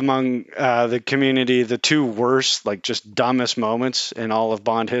debate among the community, the 2 worst, like just dumbest moments in all of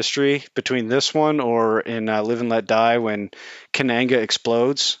Bond history, between this one or in Live and Let Die when Kananga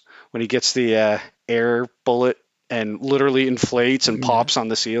explodes, when he gets the air bullet and literally inflates and pops on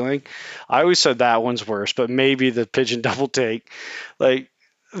the ceiling. I always said that one's worse, but maybe the pigeon double take. Like,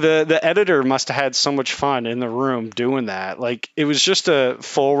 the editor must have had so much fun in the room doing that. Like, it was just a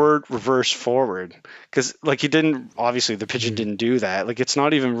forward, reverse, forward. Because, like, the pigeon didn't do that. Like, it's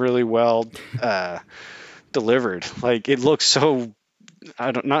not even really well delivered. Like, it looks so,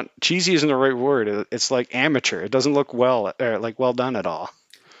 not cheesy isn't the right word. It's like amateur. It doesn't look well done at all.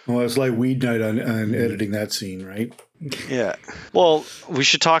 Well, it's like weed night on editing that scene, right? Yeah. Well, we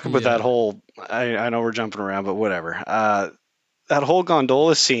should talk about that whole, I know we're jumping around, but whatever. That whole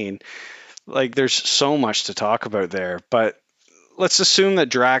gondola scene, like there's so much to talk about there, but let's assume that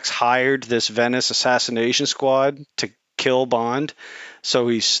Drax hired this Venice assassination squad to kill Bond. So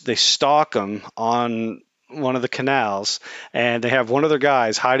they stalk him on one of the canals, and they have one of their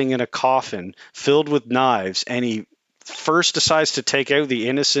guys hiding in a coffin filled with knives, and he first decides to take out the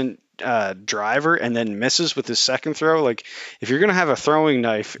innocent driver and then misses with his second throw. Like, if you're gonna have a throwing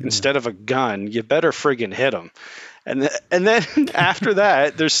knife instead of a gun, you better friggin' hit him. And then after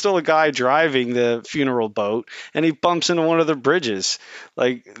that, there's still a guy driving the funeral boat, and he bumps into one of the bridges.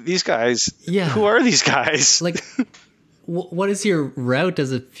 Like, these guys, who are these guys? Like, what is your route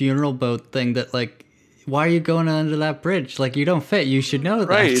as a funeral boat thing that, like, why are you going under that bridge? Like, you don't fit. You should know that.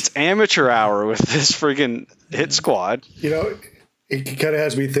 Right, it's amateur hour with this friggin' hit squad. You know, it kind of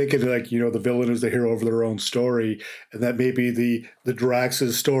has me thinking, like, you know, the villain is the hero of their own story, and that maybe the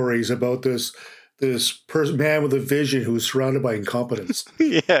Drax's stories about this man with a vision who's surrounded by incompetence.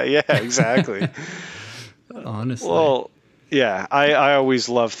 Yeah, exactly. Honestly. Well, yeah, I always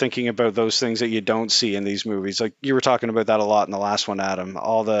love thinking about those things that you don't see in these movies. Like, you were talking about that a lot in the last one, Adam.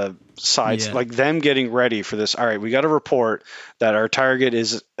 All the sides, like them getting ready for this. All right, we got a report that our target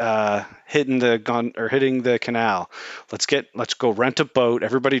is hitting the canal. Let's go rent a boat.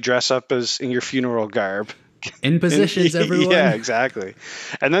 Everybody dress up as in your funeral garb. In positions, everyone. Yeah, exactly.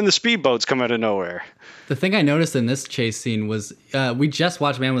 And then the speedboats come out of nowhere. The thing I noticed in this chase scene was we just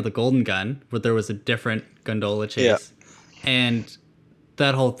watched Man with a Golden Gun, where there was a different gondola chase. Yeah. And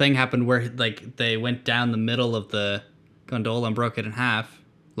that whole thing happened where, like, they went down the middle of the gondola and broke it in half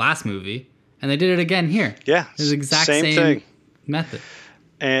last movie. And they did it again here. Yeah. It was the exact same thing. Method.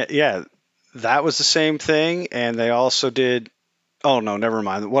 And yeah, that was the same thing. And they also did... Oh, no, never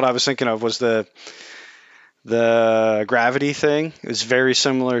mind. What I was thinking of was the gravity thing. Is very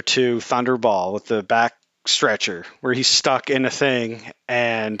similar to Thunderball with the back stretcher, where he's stuck in a thing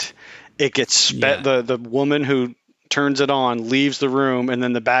and it gets the woman who turns it on leaves the room, and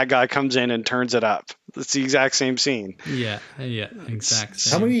then the bad guy comes in and turns it up. It's the exact same scene. Yeah, exact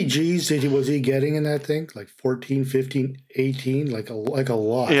same. How many G's was he getting in that thing? Like 14, 15, 18? Like a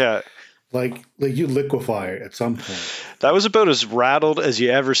lot. Yeah. Like you liquefy it at some point. That was about as rattled as you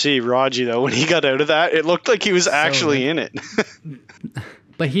ever see Raji, though. When he got out of that, it looked like he was actually in it.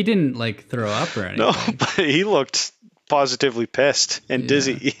 But he didn't, like, throw up or anything. No, but he looked positively pissed and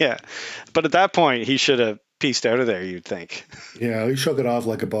dizzy. Yeah. But at that point, he should have pieced out of there, you'd think. Yeah, he shook it off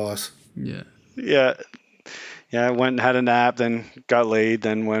like a boss. Yeah, went and had a nap, then got laid,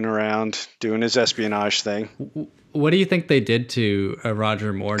 then went around doing his espionage thing. What do you think they did to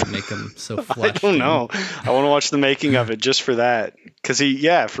Roger Moore to make him so flushed? I don't know. I want to watch the making of it just for that. Because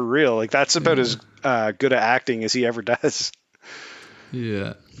for real, like, that's about as good at acting as he ever does.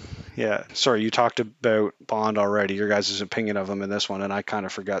 Yeah. Yeah. Sorry, you talked about Bond already, your guys' opinion of him in this one, and I kind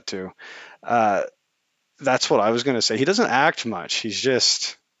of forgot to. That's what I was going to say. He doesn't act much. He's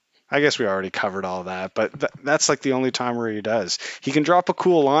just... I guess we already covered all that, but that's like the only time where he does. He can drop a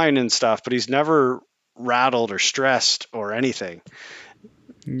cool line and stuff, but he's never rattled or stressed or anything.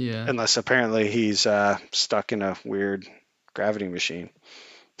 Yeah. Unless apparently he's stuck in a weird gravity machine.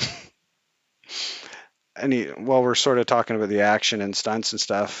 While we're sort of talking about the action and stunts and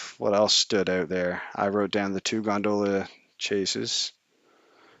stuff, what else stood out there? I wrote down the 2 gondola chases.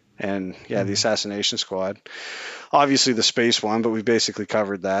 And the Assassination Squad. Obviously the space one, but we basically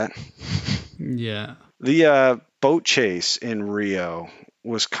covered that. Yeah. The boat chase in Rio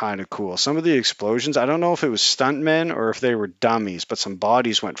was kind of cool. Some of the explosions, I don't know if it was stuntmen or if they were dummies, but some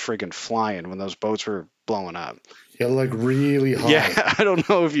bodies went friggin' flying when those boats were blowing up. Yeah, like really high. Yeah, I don't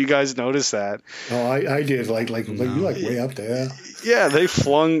know if you guys noticed that. Oh, I did. Like you way up there. Yeah, they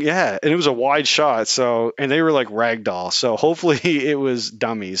flung. Yeah, and it was a wide shot. So, and they were like ragdoll. So hopefully it was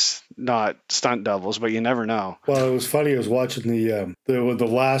dummies, not stunt doubles. But you never know. Well, it was funny. I was watching the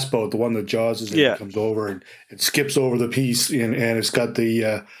last boat, the one that Jaws is in, comes over and it skips over the piece, and it's got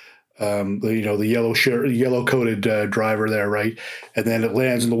the yellow coated driver there, right? And then it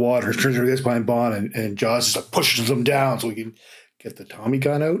lands in the water, turns around, gets behind Bond, and Jaws just like pushes them down so we can get the Tommy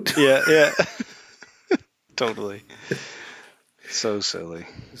gun out. Yeah. Totally. So silly.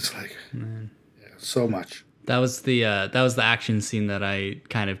 It's like, so much. That was the action scene that I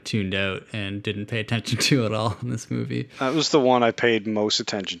kind of tuned out and didn't pay attention to at all in this movie. That was the one I paid most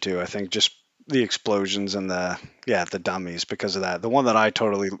attention to. I think just the explosions and the dummies because of that. The one that I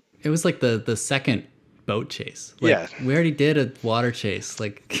totally... It was like the second boat chase. Like, we already did a water chase.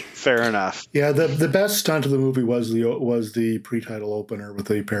 Like, fair enough. Yeah, the best stunt of the movie was the pre-title opener with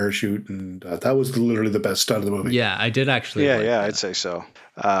the parachute, and that was literally the best stunt of the movie. Yeah, I did actually. I'd say so.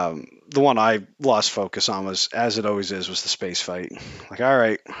 The one I lost focus on was, as it always is, was the space fight. Like, all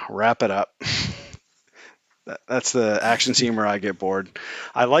right, wrap it up. That's the action scene where I get bored.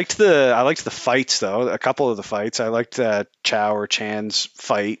 I liked the fights though. A couple of the fights. I liked Chow or Chan's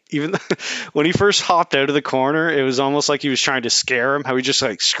fight. Even when he first hopped out of the corner, it was almost like he was trying to scare him. How he just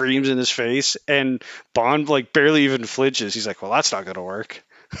like screams in his face, and Bond like barely even flinches. He's like, "Well, that's not gonna work."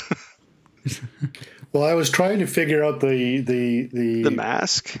 Well, I was trying to figure out The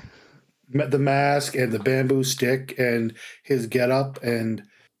mask. the mask and the bamboo stick and his getup and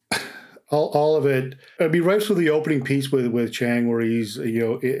all of it. I'd be right through the opening piece with Chang, where he's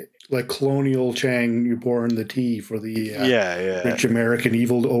like colonial Chang, you pouring the tea for the Yeah. rich American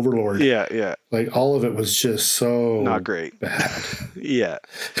evil overlord. Yeah. Like all of it was just so Not great. bad. Yeah.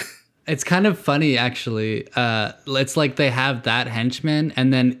 It's kind of funny, actually. It's like they have that henchman,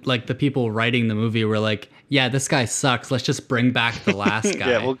 and then like the people writing the movie were like, "Yeah, this guy sucks. Let's just bring back the last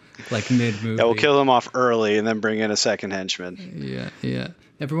guy." Like mid movie. Yeah, we'll kill him off early and then bring in a second henchman. Yeah.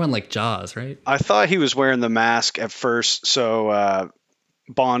 Everyone like Jaws, right? I thought he was wearing the mask at first, so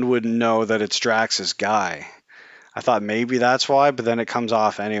Bond wouldn't know that it's Drax's guy. I thought maybe that's why, but then it comes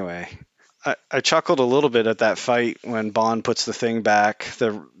off anyway. I chuckled a little bit at that fight when Bond puts the thing back,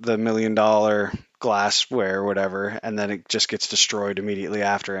 the $1 million glassware or whatever, and then it just gets destroyed immediately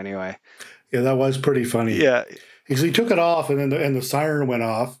after anyway. Yeah, that was pretty funny. Yeah, because he took it off, and then the siren went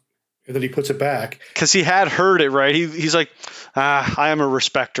off, and then he puts it back. because he had heard it, right? He's like, I am a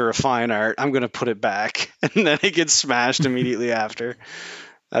respecter of fine art. I'm going to put it back. And then it gets smashed immediately after.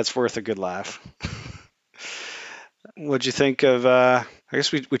 That's worth a good laugh. What'd you think of, I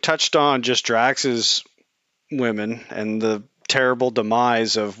guess we touched on just Drax's women and the terrible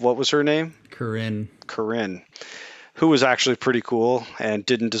demise of, what was her name? Corinne, who was actually pretty cool and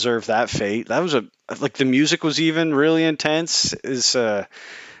didn't deserve that fate. That was like the music was even really intense.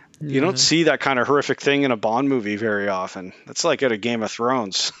 You don't see that kind of horrific thing in a Bond movie very often. That's like at a Game of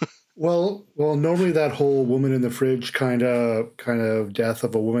Thrones. Well, normally that whole woman in the fridge kind of death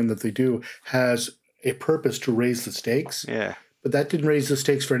of a woman that they do has a purpose to raise the stakes. Yeah. But that didn't raise the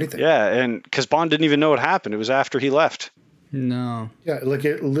stakes for anything. Yeah, and because Bond didn't even know what happened. It was after he left. no. Yeah, like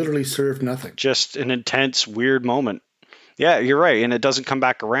it literally served nothing. Just an intense, weird moment. Yeah, you're right. And it doesn't come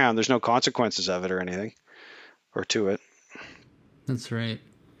back around. There's no consequences of it or anything. Or to it. That's right.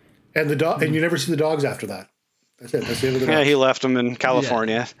 And the dog, and you never see the dogs after that. That's it. That's the end of the Yeah, dogs. he left them in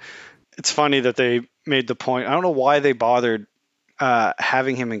California. Yeah. It's funny that they made the point. I don't know why they bothered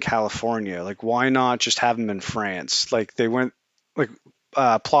having him in California. Like, why not just have him in France? Like, they went, like,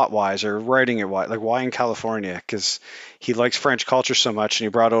 plot-wise or writing it, like, why in California? Because he likes French culture so much, and he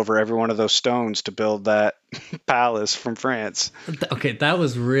brought over every one of those stones to build that palace from France. Okay, that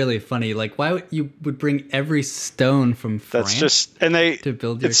was really funny. Like, why would you bring every stone from France? That's just, and to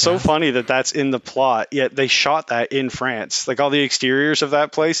build your it's so castle? funny that that's in the plot, yet they shot that in France. Like, all the exteriors of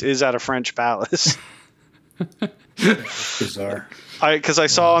that place is at a French palace. Bizarre. Because I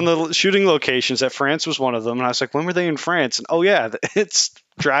saw on the shooting locations that France was one of them, and I was like, when were they in France? And oh yeah, it's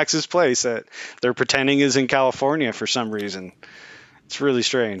Drax's place that they're pretending is in California for some reason. It's really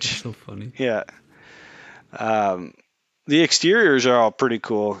strange. So funny. Yeah. The exteriors are all pretty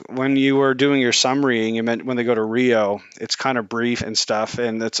cool. When you were doing your summarying, you meant when they go to Rio, it's kind of brief and stuff,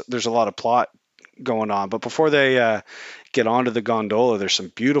 and there's a lot of plot going on. But before they get onto the gondola, there's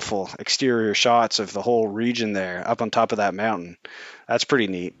some beautiful exterior shots of the whole region there up on top of that mountain. That's pretty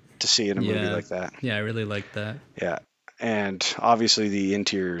neat to see in a movie like that. Yeah, I really like that. Yeah. And obviously the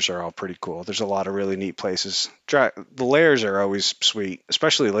interiors are all pretty cool. There's a lot of really neat places. The layers are always sweet,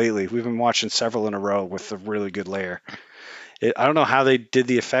 especially lately. We've been watching several in a row with a really good layer. I don't know how they did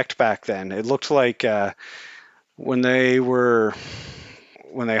the effect back then. It looked like when they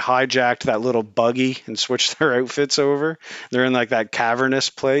hijacked that little buggy and switched their outfits over, they're in like that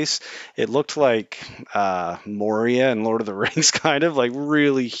cavernous place. It looked like Moria and Lord of the Rings, kind of like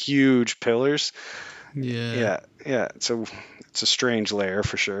really huge pillars. Yeah. Yeah. So it's a strange layer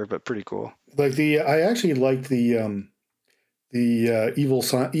for sure, but pretty cool. Like I actually liked the evil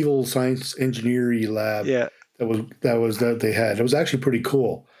science engineering lab. Yeah. that they had. It was actually pretty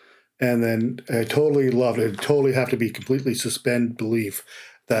cool. And then I totally loved it. Totally have to be completely suspend belief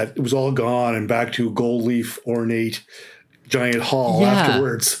that it was all gone and back to gold leaf ornate giant hall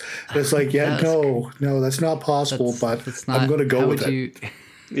afterwards. It's like, no, that's not possible, but I'm going to go with it.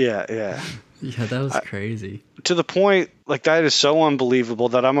 Yeah. Yeah, that was crazy. To the point, like, that is so unbelievable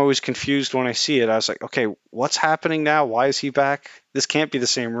that I'm always confused when I see it. I was like, okay, what's happening now? Why is he back? This can't be the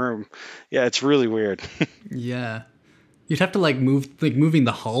same room. Yeah, it's really weird. Yeah. You'd have to moving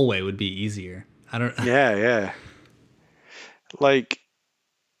the hallway would be easier. I don't. Yeah. Like,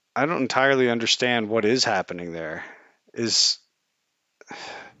 I don't entirely understand what is happening there.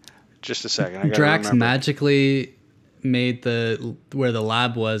 just a second. I gotta Drax remember. magically made where the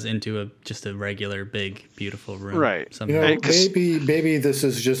lab was into just a regular big beautiful room. Right. Somehow. Maybe this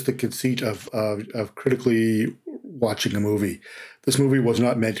is just the conceit of critically watching a movie. This movie was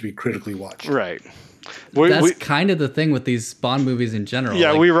not meant to be critically watched. Right. That's kind of the thing with these Bond movies in general.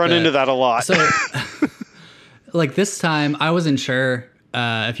 Yeah, we run into that a lot. So, like this time, I wasn't sure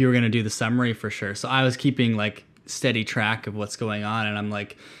if you were going to do the summary for sure. So I was keeping like steady track of what's going on, and I'm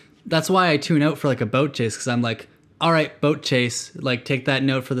like, that's why I tune out for like a boat chase, because I'm like, all right, boat chase, like take that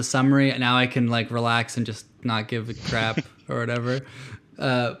note for the summary. Now I can like relax and just not give a crap or whatever.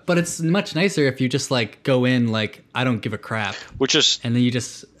 But it's much nicer if you just like go in like I don't give a crap, and then you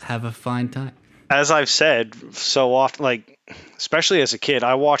just have a fine time. As I've said so often, like especially as a kid,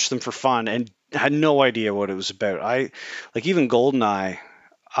 I watched them for fun and had no idea what it was about. Even GoldenEye,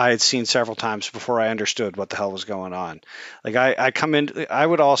 I had seen several times before I understood what the hell was going on. Like I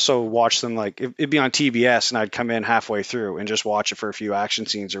would also watch them, like it'd be on TBS and I'd come in halfway through and just watch it for a few action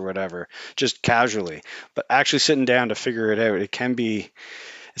scenes or whatever, just casually. But actually sitting down to figure it out,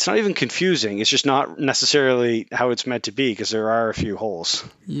 it's not even confusing. It's just not necessarily how it's meant to be, because there are a few holes.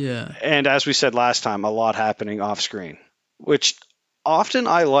 Yeah. And as we said last time, a lot happening off screen, which often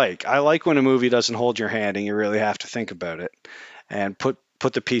I like. I like when a movie doesn't hold your hand and you really have to think about it and put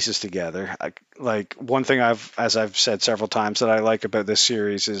the pieces together. Like one thing as I've said several times that I like about this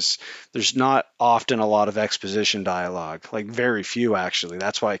series is there's not often a lot of exposition dialogue, like very few actually.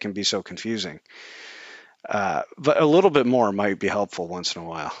 That's why it can be so confusing. But a little bit more might be helpful once in a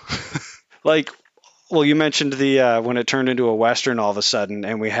while. You mentioned when it turned into a Western all of a sudden,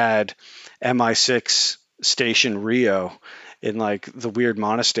 and we had MI6 Station Rio in like the weird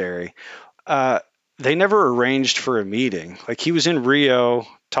monastery. They never arranged for a meeting. Like he was in Rio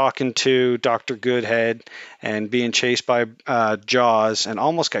talking to Dr. Goodhead and being chased by Jaws and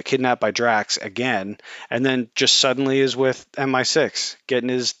almost got kidnapped by Drax again. And then just suddenly is with MI6 getting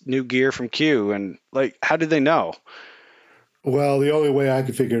his new gear from Q. And like, how did they know? Well, the only way I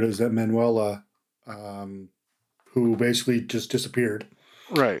could figure it is that Manuela, who basically just disappeared.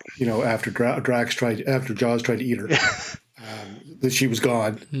 Right. After Jaws tried to eat her. That she was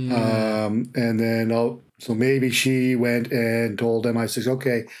gone. And then, so maybe she went and told MI6,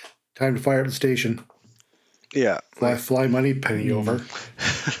 okay, time to fire up the station. Yeah. Fly Money Penny over.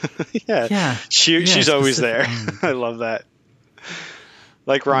 Yeah. She's always there. I love that.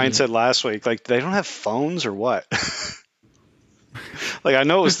 Like Ryan said last week, like they don't have phones or what? Like I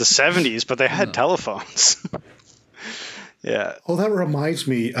know it was the 70s, but they had telephones. Yeah. Oh, that reminds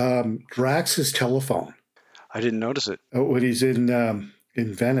me, Drax's telephone. I didn't notice it. When he's in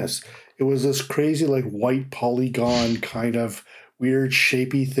Venice, it was this crazy like white polygon kind of weird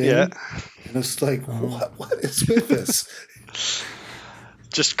shapy thing. Yeah. And it's like, what is with this?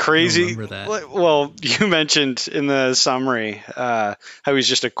 Just crazy. I remember that. Well, you mentioned in the summary how he's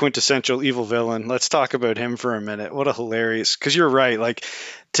just a quintessential evil villain. Let's talk about him for a minute. What a hilarious, because you're right. Like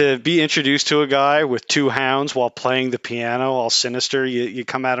to be introduced to a guy with two hounds while playing the piano, all sinister, you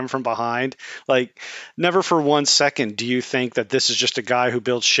come at him from behind. Like never for 1 second do you think that this is just a guy who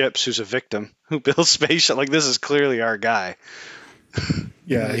builds ships, who's a victim, who builds spaceships. Like this is clearly our guy.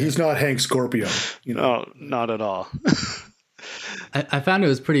 Yeah, he's not Hank Scorpio. No, not at all. I found it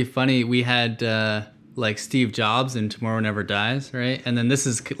was pretty funny. We had like Steve Jobs in Tomorrow Never Dies, right? And then this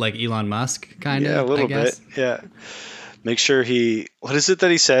is like Elon Musk, kind of. Yeah, a little bit. Yeah. Make sure what is it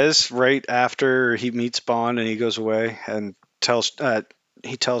that he says right after he meets Bond and he goes away and tells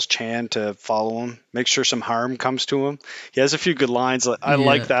Chan to follow him. Make sure some harm comes to him. He has a few good lines. I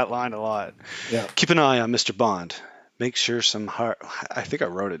like that line a lot. Yeah. Keep an eye on Mr. Bond. Make sure some harm. I think I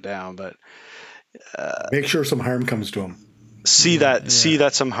wrote it down, but make sure some harm comes to him. See that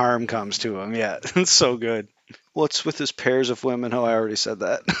some harm comes to him. Yeah, it's so good. What's with his pairs of women? Oh, I already said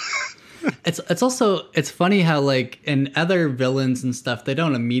that. It's funny how like in other villains and stuff they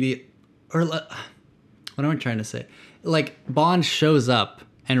don't what am I trying to say? Like Bond shows up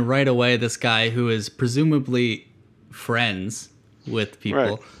and right away this guy who is presumably friends with people,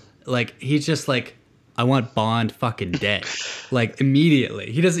 right. Like he's just like, I want Bond fucking dead. Like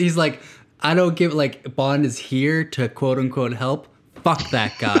immediately. He's like, I don't give, like, Bond is here to quote unquote help. Fuck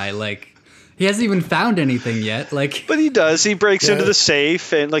that guy. Like, he hasn't even found anything yet. Like, but he does. He breaks into the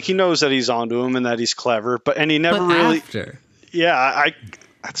safe and like he knows that he's onto him and that he's clever. And he never really. After. Yeah,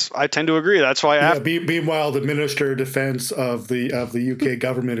 I tend to agree. That's why. Meanwhile, the Minister of Defense of the UK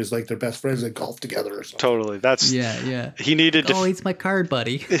government is like their best friends that golf together or something. Totally. That's yeah. He needed. He's my card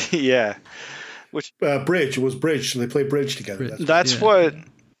buddy. Yeah. Which Bridge. It was Bridge. They play Bridge together. That's what.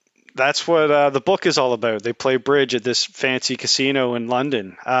 That's what the book is all about. They play bridge at this fancy casino in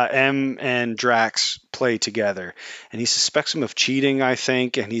London. M and Drax play together, and he suspects him of cheating, I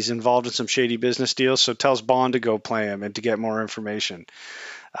think, and he's involved in some shady business deals. So tells Bond to go play him and to get more information.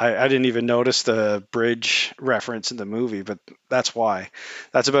 I didn't even notice the bridge reference in the movie, but that's why.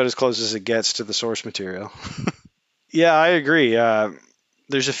 That's about as close as it gets to the source material. Yeah, I agree.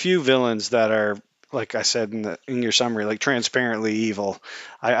 There's a few villains that are, like I said in your summary, like transparently evil.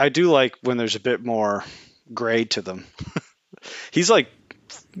 I do like when there's a bit more gray to them. He's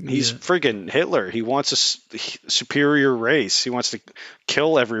friggin' Hitler. He wants a superior race. He wants to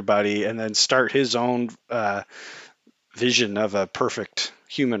kill everybody and then start his own vision of a perfect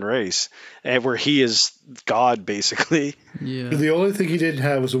human race, and where he is God, basically. Yeah. The only thing he didn't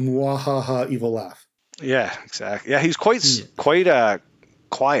have was a mwahaha evil laugh. Yeah, exactly. Yeah, he's quite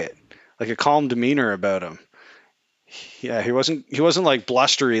quiet, like a calm demeanor about him. Yeah, he wasn't like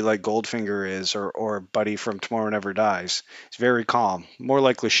blustery like Goldfinger is, or Buddy from Tomorrow Never Dies. He's very calm, more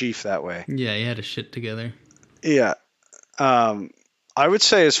like Le Chiffre that way. Yeah, he had his shit together. Yeah. I would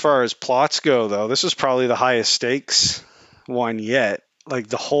say as far as plots go, though, this is probably the highest stakes one yet. Like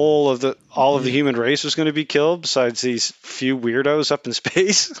all of the human race was going to be killed, besides these few weirdos up in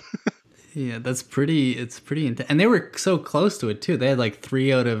space. Yeah, it's pretty intense. And they were so close to it too. They had like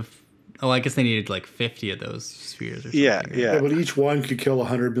 3 out of, I guess they needed like 50 of those spheres or something. Yeah. But each one could kill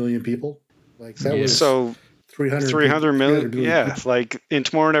 100 million people. Like that was so 300 million. Yeah, people. like in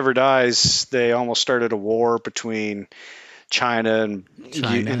Tomorrow Never Dies, they almost started a war between China and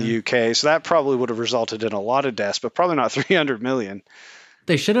the UK. So that probably would have resulted in a lot of deaths, but probably not 300 million.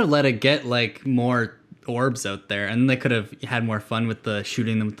 They should have let it get like more orbs out there, and they could have had more fun with the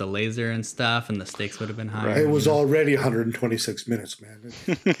shooting them with the laser and stuff, and the stakes would have been higher. It was already 126 minutes, man.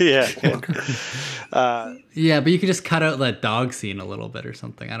 Yeah. Yeah, but you could just cut out that dog scene a little bit or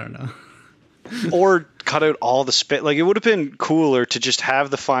something. I don't know. Or cut out all the spit. Like, it would have been cooler to just have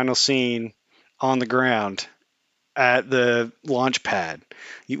the final scene on the ground at the launch pad.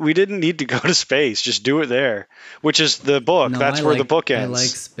 We didn't need to go to space. Just do it there, which is the book. No, That's where the book ends. I like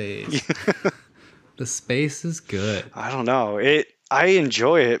space. The space is good. I don't know. I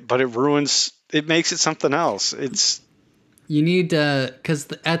enjoy it, but it makes it something else. You need, because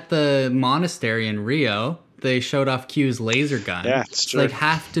at the monastery in Rio, they showed off Q's laser gun. Yeah, it's true.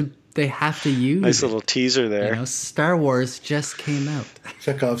 So they have to use nice little teaser there. You know, Star Wars just came out.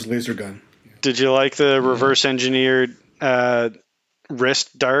 Chekhov's laser gun. Did you like the reverse engineered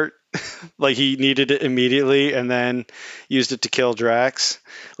wrist dart? Like, he needed it immediately and then used it to kill Drax.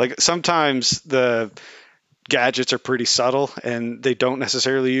 Like, sometimes the gadgets are pretty subtle and they don't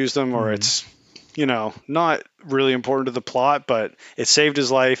necessarily use them, or it's, not really important to the plot, but it saved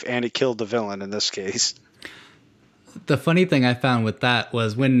his life and it killed the villain in this case. The funny thing I found with that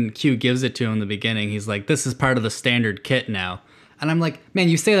was when Q gives it to him in the beginning, he's like, this is part of the standard kit now. And I'm like, man,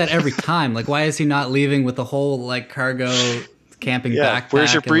 you say that every time. Like, why is he not leaving with the whole, like, cargo camping backpack?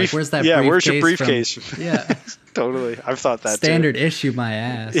 Where's your brief? Where's that where's your briefcase? Yeah. Totally. I've thought that standard too. issue, my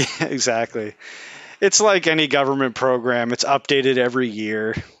ass. Yeah, exactly. It's like any government program. It's updated every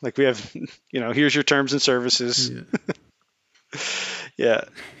year. Like, we have, here's your terms and services. Yeah.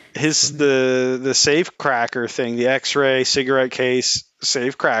 The safe cracker thing, the X-ray cigarette case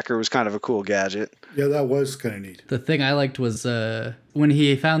safe cracker, was kind of a cool gadget. Yeah, that was kind of neat. The thing I liked was when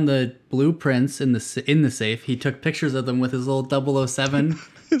he found the blueprints in the safe, he took pictures of them with his little 007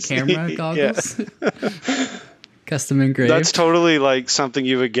 camera goggles. Custom engraved. That's totally like something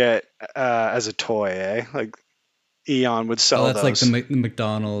you would get as a toy, eh? Like, Eon would sell those. That's like the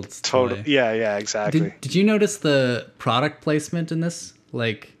McDonald's toy. Yeah, exactly. Did you notice the product placement in this?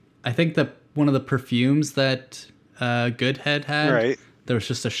 Like, I think one of the perfumes that Goodhead had, right, there was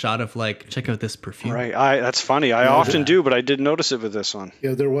just a shot of, like, check out this perfume. Right. That's funny. I often do, but I didn't notice it with this one.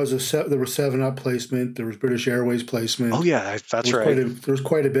 Yeah, there was 7-Up placement. There was British Airways placement. Oh yeah, that's right. There was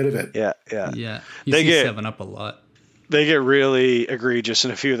quite a bit of it. Yeah. Yeah. You see 7-Up a lot. They get really egregious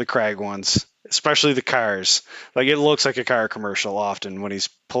in a few of the Craig ones, especially the cars. Like, it looks like a car commercial often when he's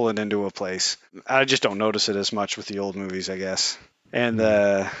pulling into a place. I just don't notice it as much with the old movies, I guess. And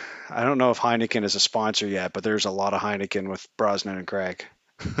I don't know if Heineken is a sponsor yet, but there's a lot of Heineken with Brosnan and Craig.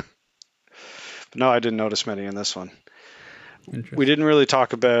 But no, I didn't notice many in this one. We didn't really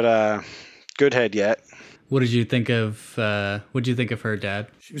talk about Goodhead yet. What did you think of her, Dad?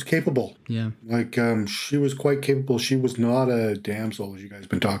 She was capable. Yeah. Like, she was quite capable. She was not a damsel, as you guys have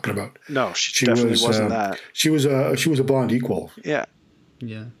been talking about. No, she definitely wasn't that. She was a Bond equal. Yeah.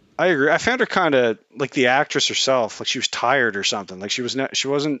 Yeah. I agree. I found her kind of like the actress herself. Like, she was tired or something. Like, she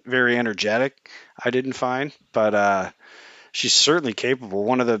wasn't very energetic, I didn't find. But she's certainly capable.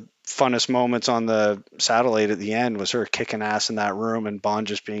 One of the funnest moments on the satellite at the end was her kicking ass in that room and Bond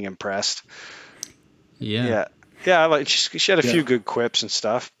just being impressed. Yeah. Yeah, like she had a few Yeah. good quips and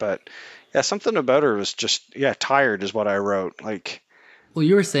stuff, but yeah, something about her was just tired is what I wrote. Like, Well,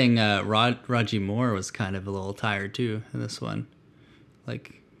 you were saying Raji Moore was kind of a little tired too in this one,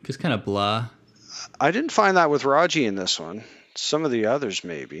 like just kind of blah. I didn't find that with Raji in this one. Some of the others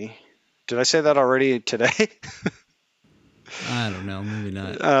maybe. Did I say that already today? I don't know, maybe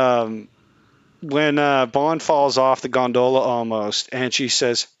not. When Bond falls off the gondola almost, and she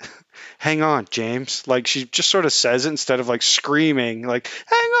says, "Hang on, James." Like she just sort of says it instead of like screaming, like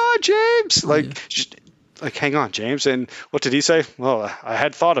 "Hang on, James!" Like just like "Hang on, James." And what did he say? Well, I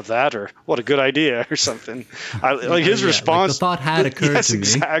had thought of that, or what a good idea, or something. Like his Yeah, response. like the thought had occurred yes, to me.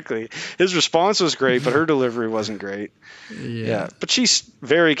 exactly. His response was great, but her delivery wasn't great. Yeah, but she's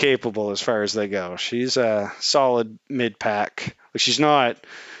very capable as far as they go. She's a solid mid-pack. Like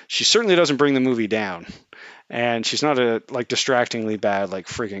she certainly doesn't bring the movie down, and she's not a like distractingly bad like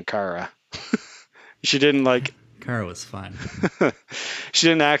friggin' Kara. She didn't like Kara was fine. she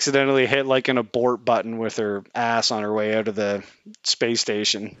didn't accidentally hit like an abort button with her ass on her way out of the space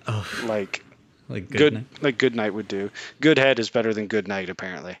station. Oh, Like good night. like Goodnight would do. Good head is better than good night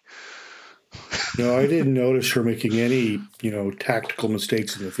apparently. No, I didn't notice her making any, tactical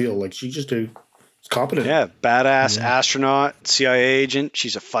mistakes in the field. Like she just is competent. Yeah, badass astronaut, CIA agent.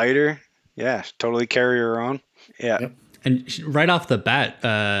 She's a fighter. Yeah, totally carry her on. Yeah. Yep. And right off the bat,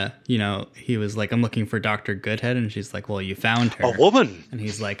 he was like, "I'm looking for Dr. Goodhead," and she's like, "Well, you found her." A woman. And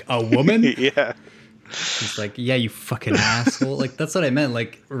he's like, "A woman?" Yeah. She's like, "Yeah, you fucking asshole." Like that's what I meant.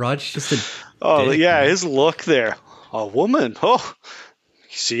 Like Raj's just a Oh, dick, yeah, man. his look there. A woman. Oh,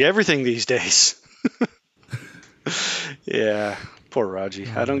 you see everything these days. Yeah, poor Raji.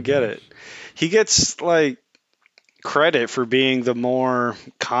 I don't get it. He gets like credit for being the more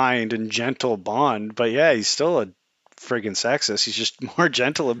kind and gentle Bond, but yeah, he's still a friggin' sexist. He's just more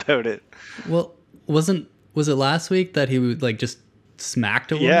gentle about it. Well, was it last week that he would like just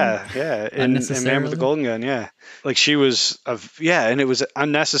smacked a woman? Yeah. In Man with the Unnecessarily? Golden Gun, yeah. Like she was, and it was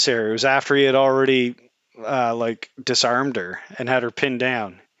unnecessary. It was after he had already like disarmed her and had her pinned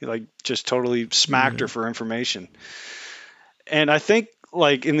down. He like just totally smacked her for information. And I think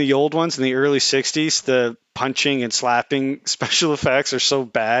like in the old ones in the early 60s, the punching and slapping special effects are so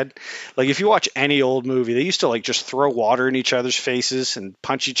bad. Like if you watch any old movie, they used to like just throw water in each other's faces and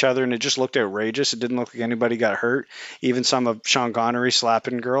punch each other, and it just looked outrageous. It didn't look like anybody got hurt, even some of Sean Connery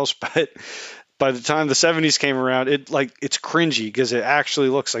slapping girls. But by the time the 70s came around, it's cringy because it actually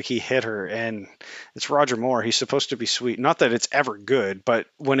looks like he hit her, and it's Roger Moore. He's supposed to be sweet. Not that it's ever good, but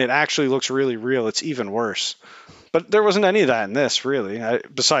when it actually looks really real, it's even worse. But there wasn't any of that in this, really.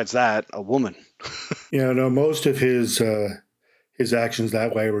 Besides that, a woman. Yeah, no, most of his actions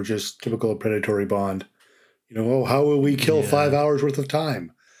that way were just typical of predatory Bond. How will we kill 5 hours worth of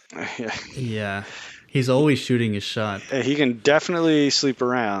time? Yeah. Yeah. He's always shooting his shot. He can definitely sleep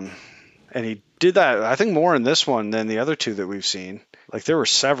around. And he did that, I think, more in this one than the other two that we've seen. Like, there were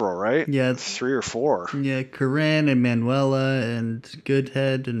several, right? Yeah. 3 or 4. Yeah, Corinne and Manuela and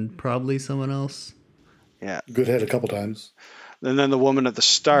Goodhead and probably someone else. Yeah. Goodhead a couple times. And then the woman at the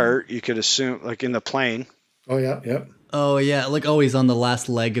start, you could assume, like in the plane. Oh, yeah, yep. Oh, yeah. Like, he's on the last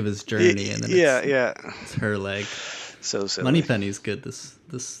leg of his journey. And then it's her leg. So silly. Moneypenny's good, this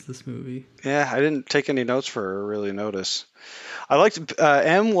movie. Yeah, I didn't take any notes for her or really notice. I liked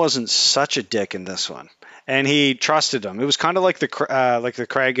M wasn't such a dick in this one, and he trusted him. It was kind of like the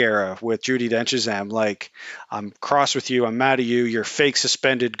Craig era with Judi Dench's M. Like, I'm cross with you, I'm mad at you, you're fake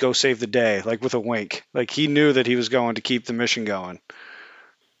suspended, go save the day. Like with a wink. Like he knew that he was going to keep the mission going.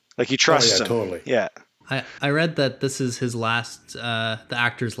 Like he trusts him. Totally. Yeah. I read that this is his last, the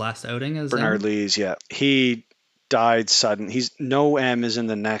actor's last outing as Bernard M. Lee's. Yeah, he died sudden. No M is in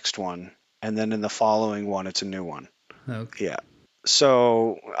the next one, and then in the following one, it's a new one. Okay. Yeah.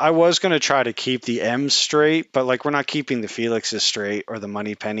 So I was going to try to keep the M's straight, but like we're not keeping the Felixes straight or the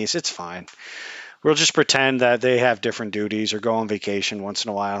Moneypennies. It's fine. We'll just pretend that they have different duties or go on vacation once in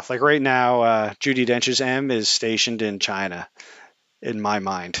a while. Like right now, Judi Dench's M is stationed in China, in my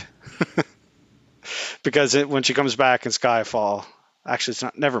mind. Because when she comes back in Skyfall, actually it's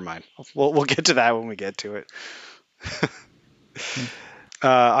not, never mind. We'll get to that when we get to it.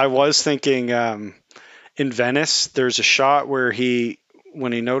 I was thinking in Venice, there's a shot where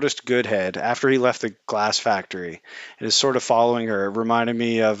when he noticed Goodhead, after he left the glass factory, and is sort of following her, it reminded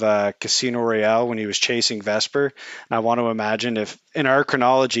me of Casino Royale when he was chasing Vesper. And I want to imagine if, in our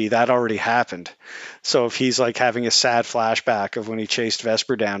chronology, that already happened. So if he's like having a sad flashback of when he chased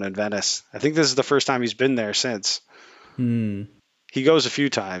Vesper down in Venice. I think this is the first time he's been there since. He goes a few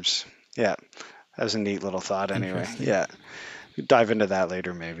times. Yeah. That was a neat little thought anyway. Yeah. We'll dive into that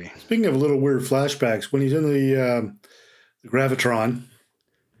later maybe. Speaking of little weird flashbacks, when he's in the Gravitron,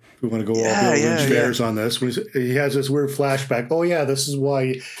 if we want to go all Bill Lynch fairs on this, when he has this weird flashback. Oh yeah, this is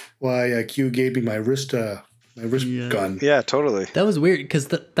why Q gave me my wrist gun. Yeah, totally. That was weird because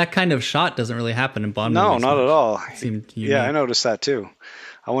that kind of shot doesn't really happen in Bond no, movies. No, not at all. It seemed unique. Yeah, I noticed that too.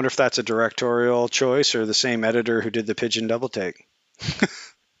 I wonder if that's a directorial choice or the same editor who did the pigeon double take.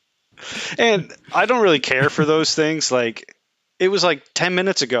 And I don't really care for those things. Like, it was like 10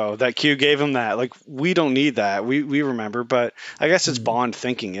 minutes ago that Q gave him that. Like, we don't need that. We remember, but I guess it's Bond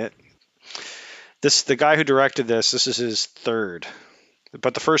thinking it. The guy who directed this is his third.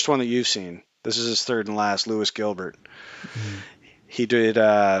 But the first one that you've seen, this is his third and last, Lewis Gilbert. He did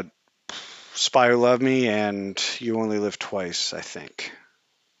Spy Who Loved Me and You Only Live Twice, I think,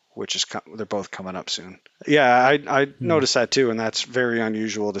 which is they're both coming up soon. Yeah, I noticed that too, and that's very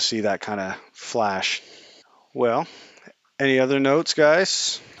unusual to see that kind of flash. Well, any other notes,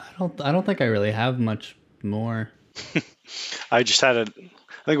 guys? I don't think I really have much more. I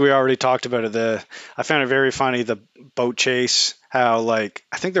think we already talked about it. I found it very funny, the boat chase, how like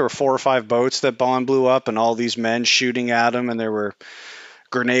I think there were 4 or 5 boats that Bond blew up and all these men shooting at him, and there were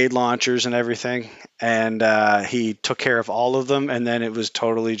grenade launchers and everything, and he took care of all of them, and then it was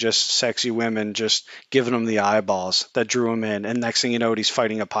totally just sexy women just giving him the eyeballs that drew him in, and next thing you know he's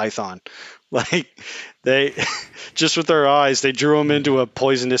fighting a python. Like, they just with their eyes they drew him into a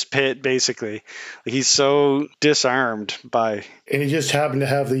poisonous pit basically. Like, he's so disarmed by, and he just happened to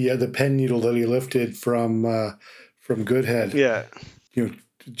have the pen needle that he lifted from Goodhead. Yeah,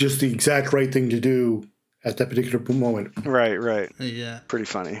 just the exact right thing to do at that particular moment. Right. Yeah. Pretty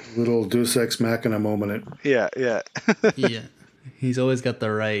funny. Little Deus Ex Machina moment. Yeah. Yeah. He's always got the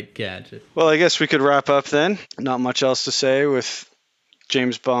right gadget. Well, I guess we could wrap up then. Not much else to say with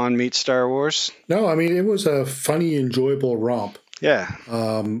James Bond meets Star Wars. No, I mean, it was a funny, enjoyable romp. Yeah.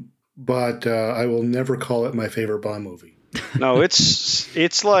 But I will never call it my favorite Bond movie. No,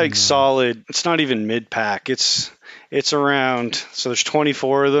 it's like solid. It's not even mid-pack. It's around, so there's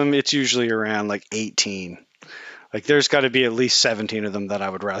 24 of them. It's usually around like 18. Like, there's got to be at least 17 of them that I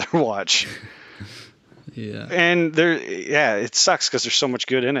would rather watch. Yeah. And it sucks because there's so much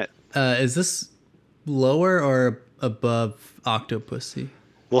good in it. Is this lower or above Octopussy?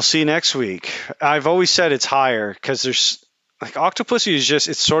 We'll see next week. I've always said it's higher because there's like Octopussy is just,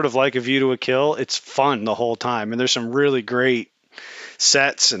 it's sort of like A View to a Kill. It's fun the whole time. And there's some really great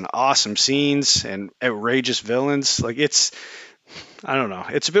sets and awesome scenes and outrageous villains. Like, I don't know.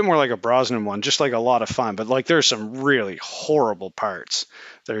 It's a bit more like a Brosnan one, just like a lot of fun. But like, there's some really horrible parts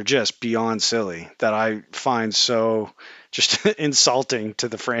that are just beyond silly that I find so just insulting to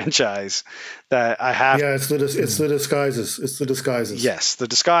the franchise that I have. Yeah, it's the disguises. It's the disguises. Yes, the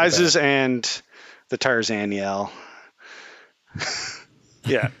disguises and the Tarzan yell.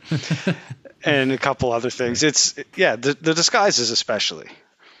 Yeah. And a couple other things. The disguises especially.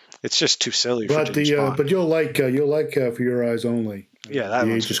 It's just too silly for James Bond. But you'll like For Your Eyes Only. Yeah, that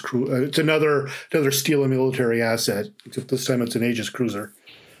the Aegis Cruiser. It's another steal a military asset. Except this time it's an Aegis cruiser.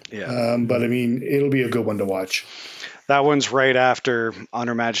 Yeah. But I mean, it'll be a good one to watch. That one's right after On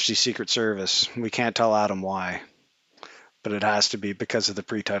Her Majesty's Secret Service. We can't tell Adam why, but it has to be because of the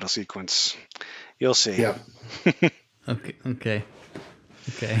pre-title sequence. You'll see. Yeah. Okay.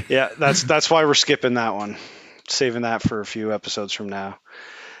 Yeah, that's why we're skipping that one. Saving that for a few episodes from now.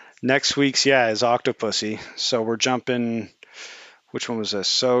 Next week's is Octopussy. So we're jumping. Which one was this?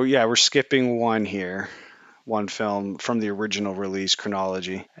 So yeah, we're skipping one here. One film from the original release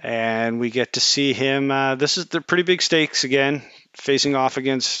chronology, and we get to see him. This is the pretty big stakes again, facing off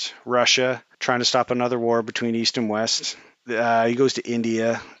against Russia, trying to stop another war between East and West. He goes to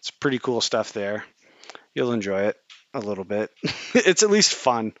India. It's pretty cool stuff there. You'll enjoy it a little bit. It's at least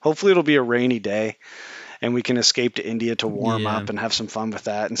fun. Hopefully it'll be a rainy day and we can escape to India to warm up and have some fun with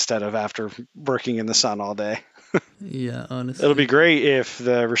that instead of after working in the sun all day. Yeah, honestly. It'll be great if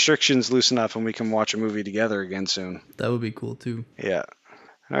the restrictions loosen up and we can watch a movie together again soon. That would be cool too. Yeah.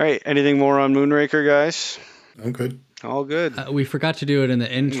 All right. Anything more on Moonraker, guys? I'm good. All good. We forgot to do it in the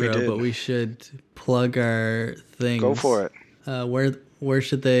intro, but we should plug our things. Go for it. Where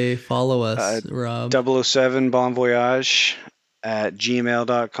should they follow us, Rob? 007 Bon Voyage at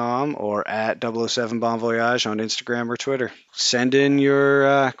gmail.com or at 007 Bon Voyage on Instagram or Twitter. Send in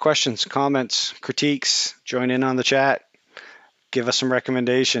your questions, comments, critiques. Join in on the chat. Give us some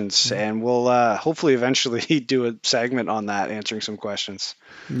recommendations, and we'll hopefully eventually do a segment on that, answering some questions.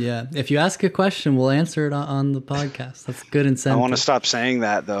 Yeah. If you ask a question, we'll answer it on the podcast. That's good incentive. I want to stop saying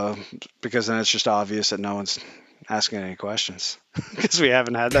that, though, because then it's just obvious that no one's asking any questions because we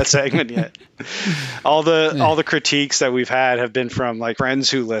haven't had that segment yet. All the critiques that we've had have been from like friends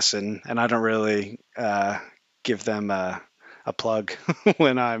who listen, and I don't really give them a plug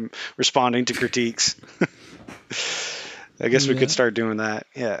when I'm responding to critiques. I guess we could start doing that.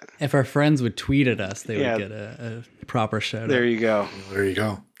 Yeah. If our friends would tweet at us, they would get a proper shout out. There you go. There you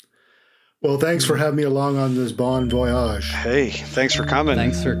go. Well, thanks for having me along on this bon voyage. Hey, thanks for coming.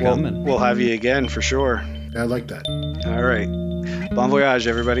 Thanks for coming. We'll have you again for sure. I like that. All right. Bon voyage,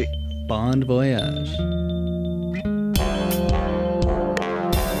 everybody. Bon voyage.